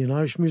deeply in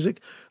Irish music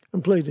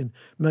and played in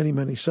many,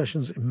 many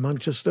sessions in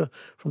Manchester,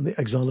 from the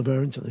Exile of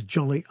Erin to the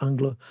Jolly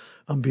Angler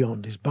and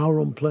beyond. His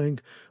bowron playing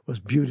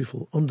was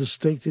beautiful,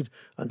 understated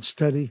and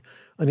steady,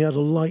 and he had a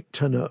light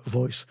tenor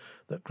voice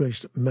that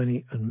graced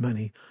many and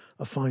many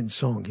a fine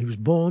song. He was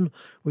born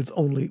with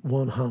only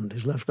one hand.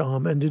 His left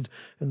arm ended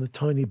in the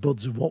tiny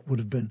buds of what would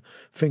have been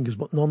fingers,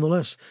 but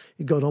nonetheless,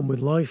 he got on with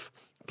life,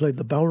 played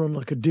the bowron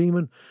like a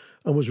demon,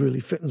 and was really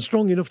fit and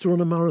strong enough to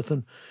run a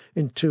marathon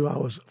in 2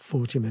 hours,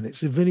 40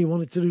 minutes. If Vinnie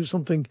wanted to do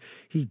something,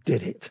 he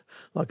did it.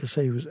 Like I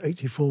say, he was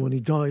 84 when he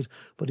died,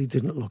 but he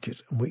didn't look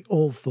it, and we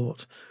all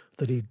thought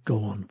that he'd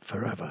go on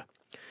forever.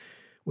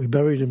 We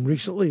buried him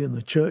recently, and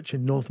the church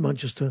in North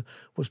Manchester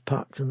was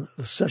packed, and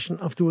the session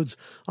afterwards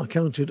I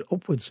counted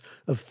upwards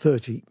of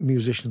 30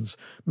 musicians,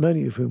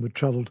 many of whom had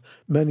travelled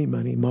many,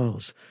 many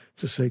miles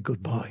to say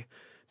goodbye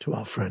to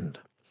our friend.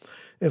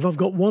 If I've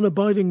got one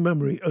abiding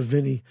memory of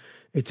Vinnie,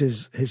 it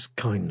is his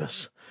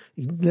kindness.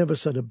 He never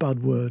said a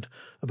bad word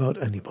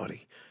about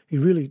anybody. He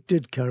really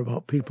did care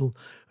about people,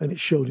 and it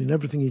showed in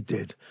everything he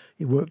did.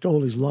 He worked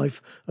all his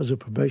life as a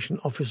probation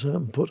officer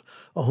and put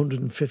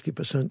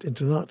 150%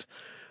 into that,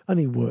 and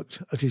he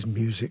worked at his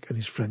music and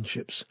his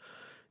friendships.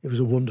 He was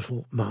a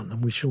wonderful man,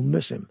 and we shall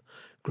miss him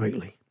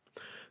greatly.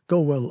 Go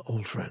well,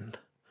 old friend.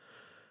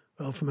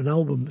 Well, from an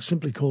album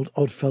simply called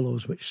Odd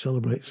Fellows, which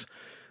celebrates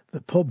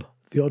the pub,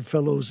 the Odd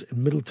Fellows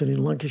in Middleton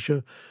in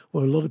Lancashire,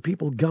 where a lot of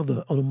people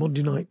gather on a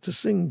Monday night to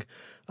sing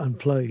and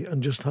play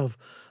and just have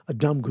a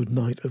damn good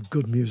night of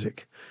good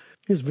music.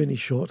 Here's Vinnie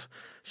Short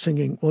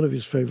singing one of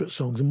his favourite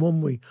songs, and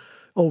one we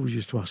always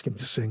used to ask him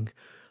to sing,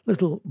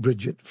 Little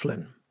Bridget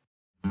Flynn.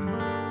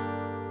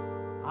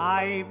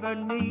 I've a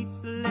neat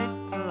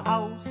little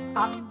house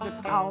and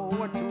a cow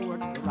or two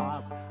at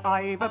grass.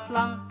 I've a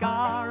plant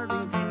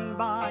garden in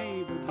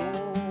by the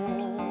door.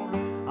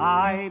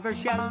 I've a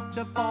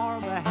shelter for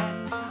the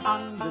hens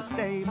and a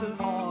stable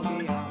for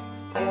the ass.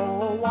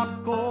 Oh,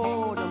 what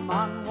could a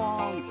man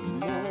want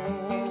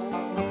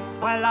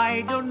more? Well,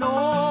 I don't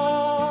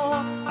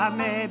know,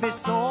 maybe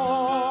so.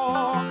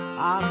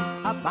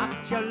 I'm a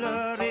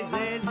bachelor is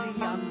easy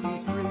and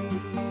he's free,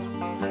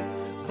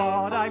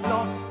 but I've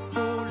lots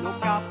to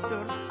look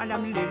after, and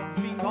I'm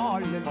living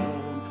all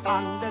alone,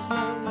 and there's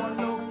no one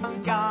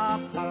looking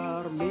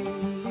after me.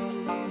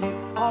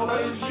 How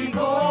will she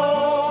go?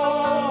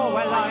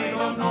 Well, I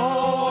don't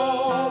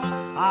know,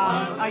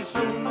 and I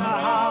soon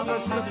have her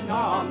sitting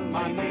on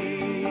my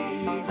knee,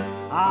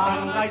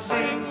 and I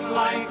sing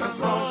like a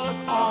thrush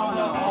on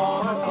a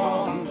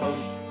horn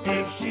bush,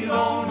 if she'll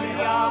only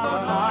have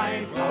an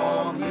eye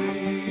for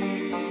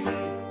me.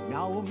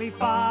 Now me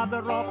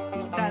father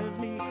often tells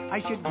me I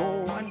should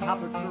go and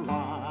have a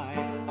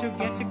try to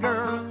get a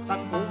girl that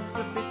owns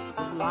a bit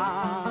of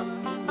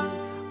land.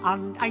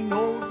 And I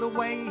know the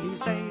way he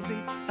says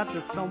it, that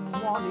there's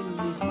someone in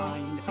his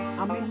mind,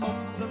 and my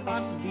mother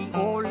has the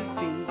whole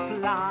thing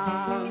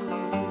planned.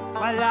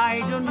 Well,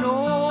 I don't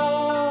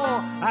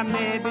know, and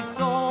maybe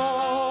so,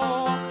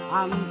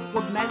 and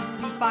would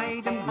Melly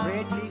find him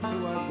greatly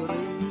to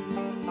agree.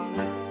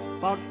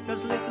 But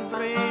there's little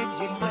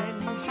Bridget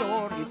Flynn,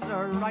 sure it's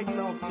her I'd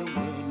love to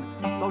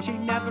win, though she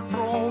never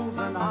throws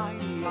an eye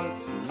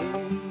at me.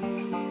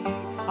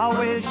 How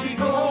will she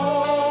go?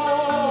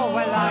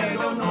 Well, I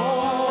don't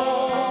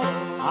know,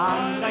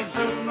 and I'd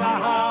sooner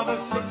have her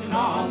sitting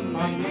on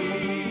my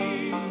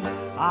knee,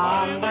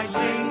 and I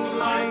sing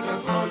like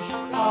a thrush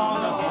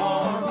on a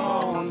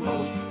horn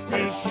bush,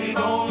 if she'd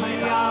only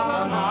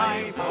have an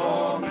eye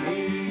for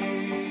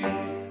me.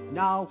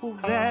 Now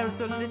there's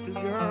a little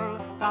girl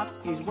that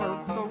is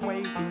worth her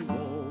weight in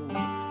gold,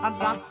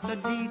 and that's a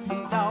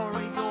decent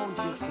dowry, don't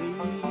you see?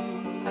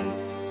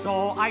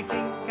 So I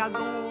think I'll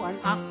go and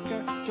ask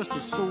her just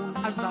as soon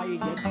as I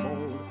get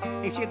home,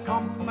 if she'd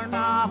come and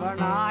have an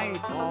eye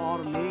for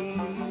me.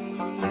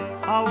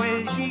 How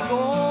will she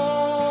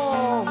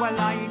go? Well,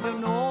 I don't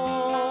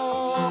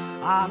know,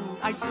 and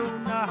I'd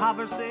sooner have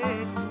her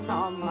sitting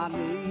on my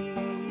knee,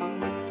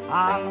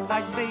 and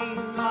I'd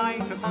sing like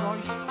a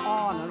thrush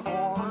on an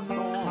horn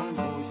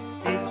bush,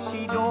 if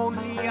she'd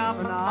only have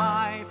an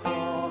eye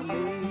for me.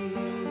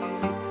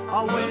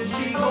 How will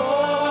she go?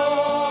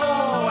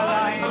 Well,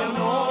 I don't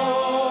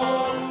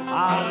know,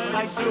 and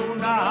I'd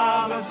sooner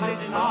have her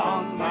sitting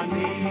on my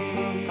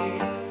knee,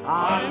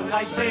 And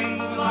I sing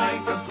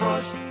like a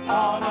thrush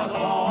on a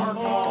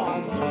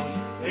thorn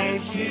bush,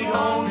 if she'd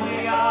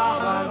only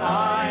have an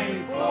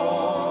eye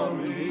for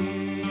me.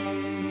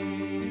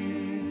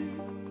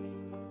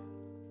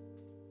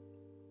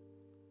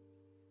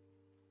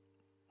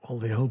 Well,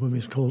 the album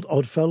is called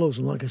Odd Fellows,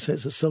 and like I said,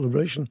 it's a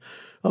celebration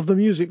of the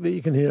music that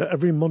you can hear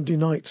every Monday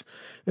night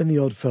in the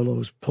Odd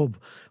Fellows pub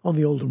on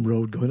the Oldham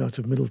Road going out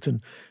of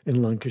Middleton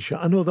in Lancashire.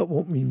 I know that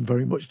won't mean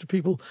very much to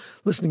people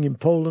listening in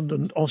Poland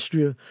and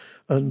Austria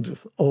and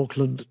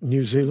Auckland,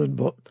 New Zealand,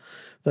 but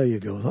there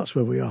you go. That's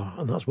where we are,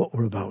 and that's what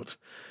we're about.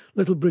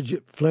 Little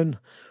Bridget Flynn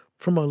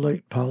from my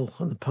late pal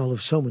and the pal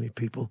of so many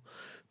people,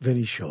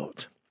 Vinnie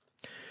Short.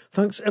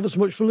 Thanks ever so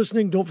much for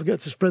listening. Don't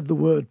forget to spread the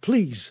word,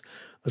 please,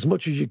 as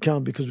much as you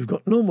can, because we've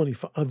got no money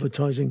for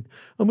advertising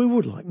and we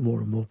would like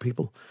more and more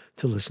people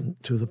to listen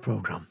to the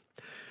programme.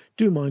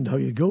 Do mind how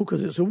you go,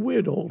 because it's a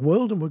weird old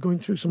world and we're going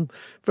through some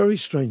very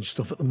strange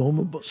stuff at the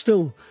moment, but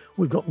still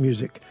we've got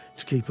music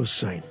to keep us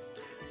sane.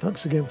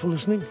 Thanks again for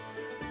listening,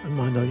 and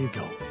mind how you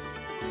go.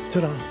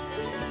 Ta-da.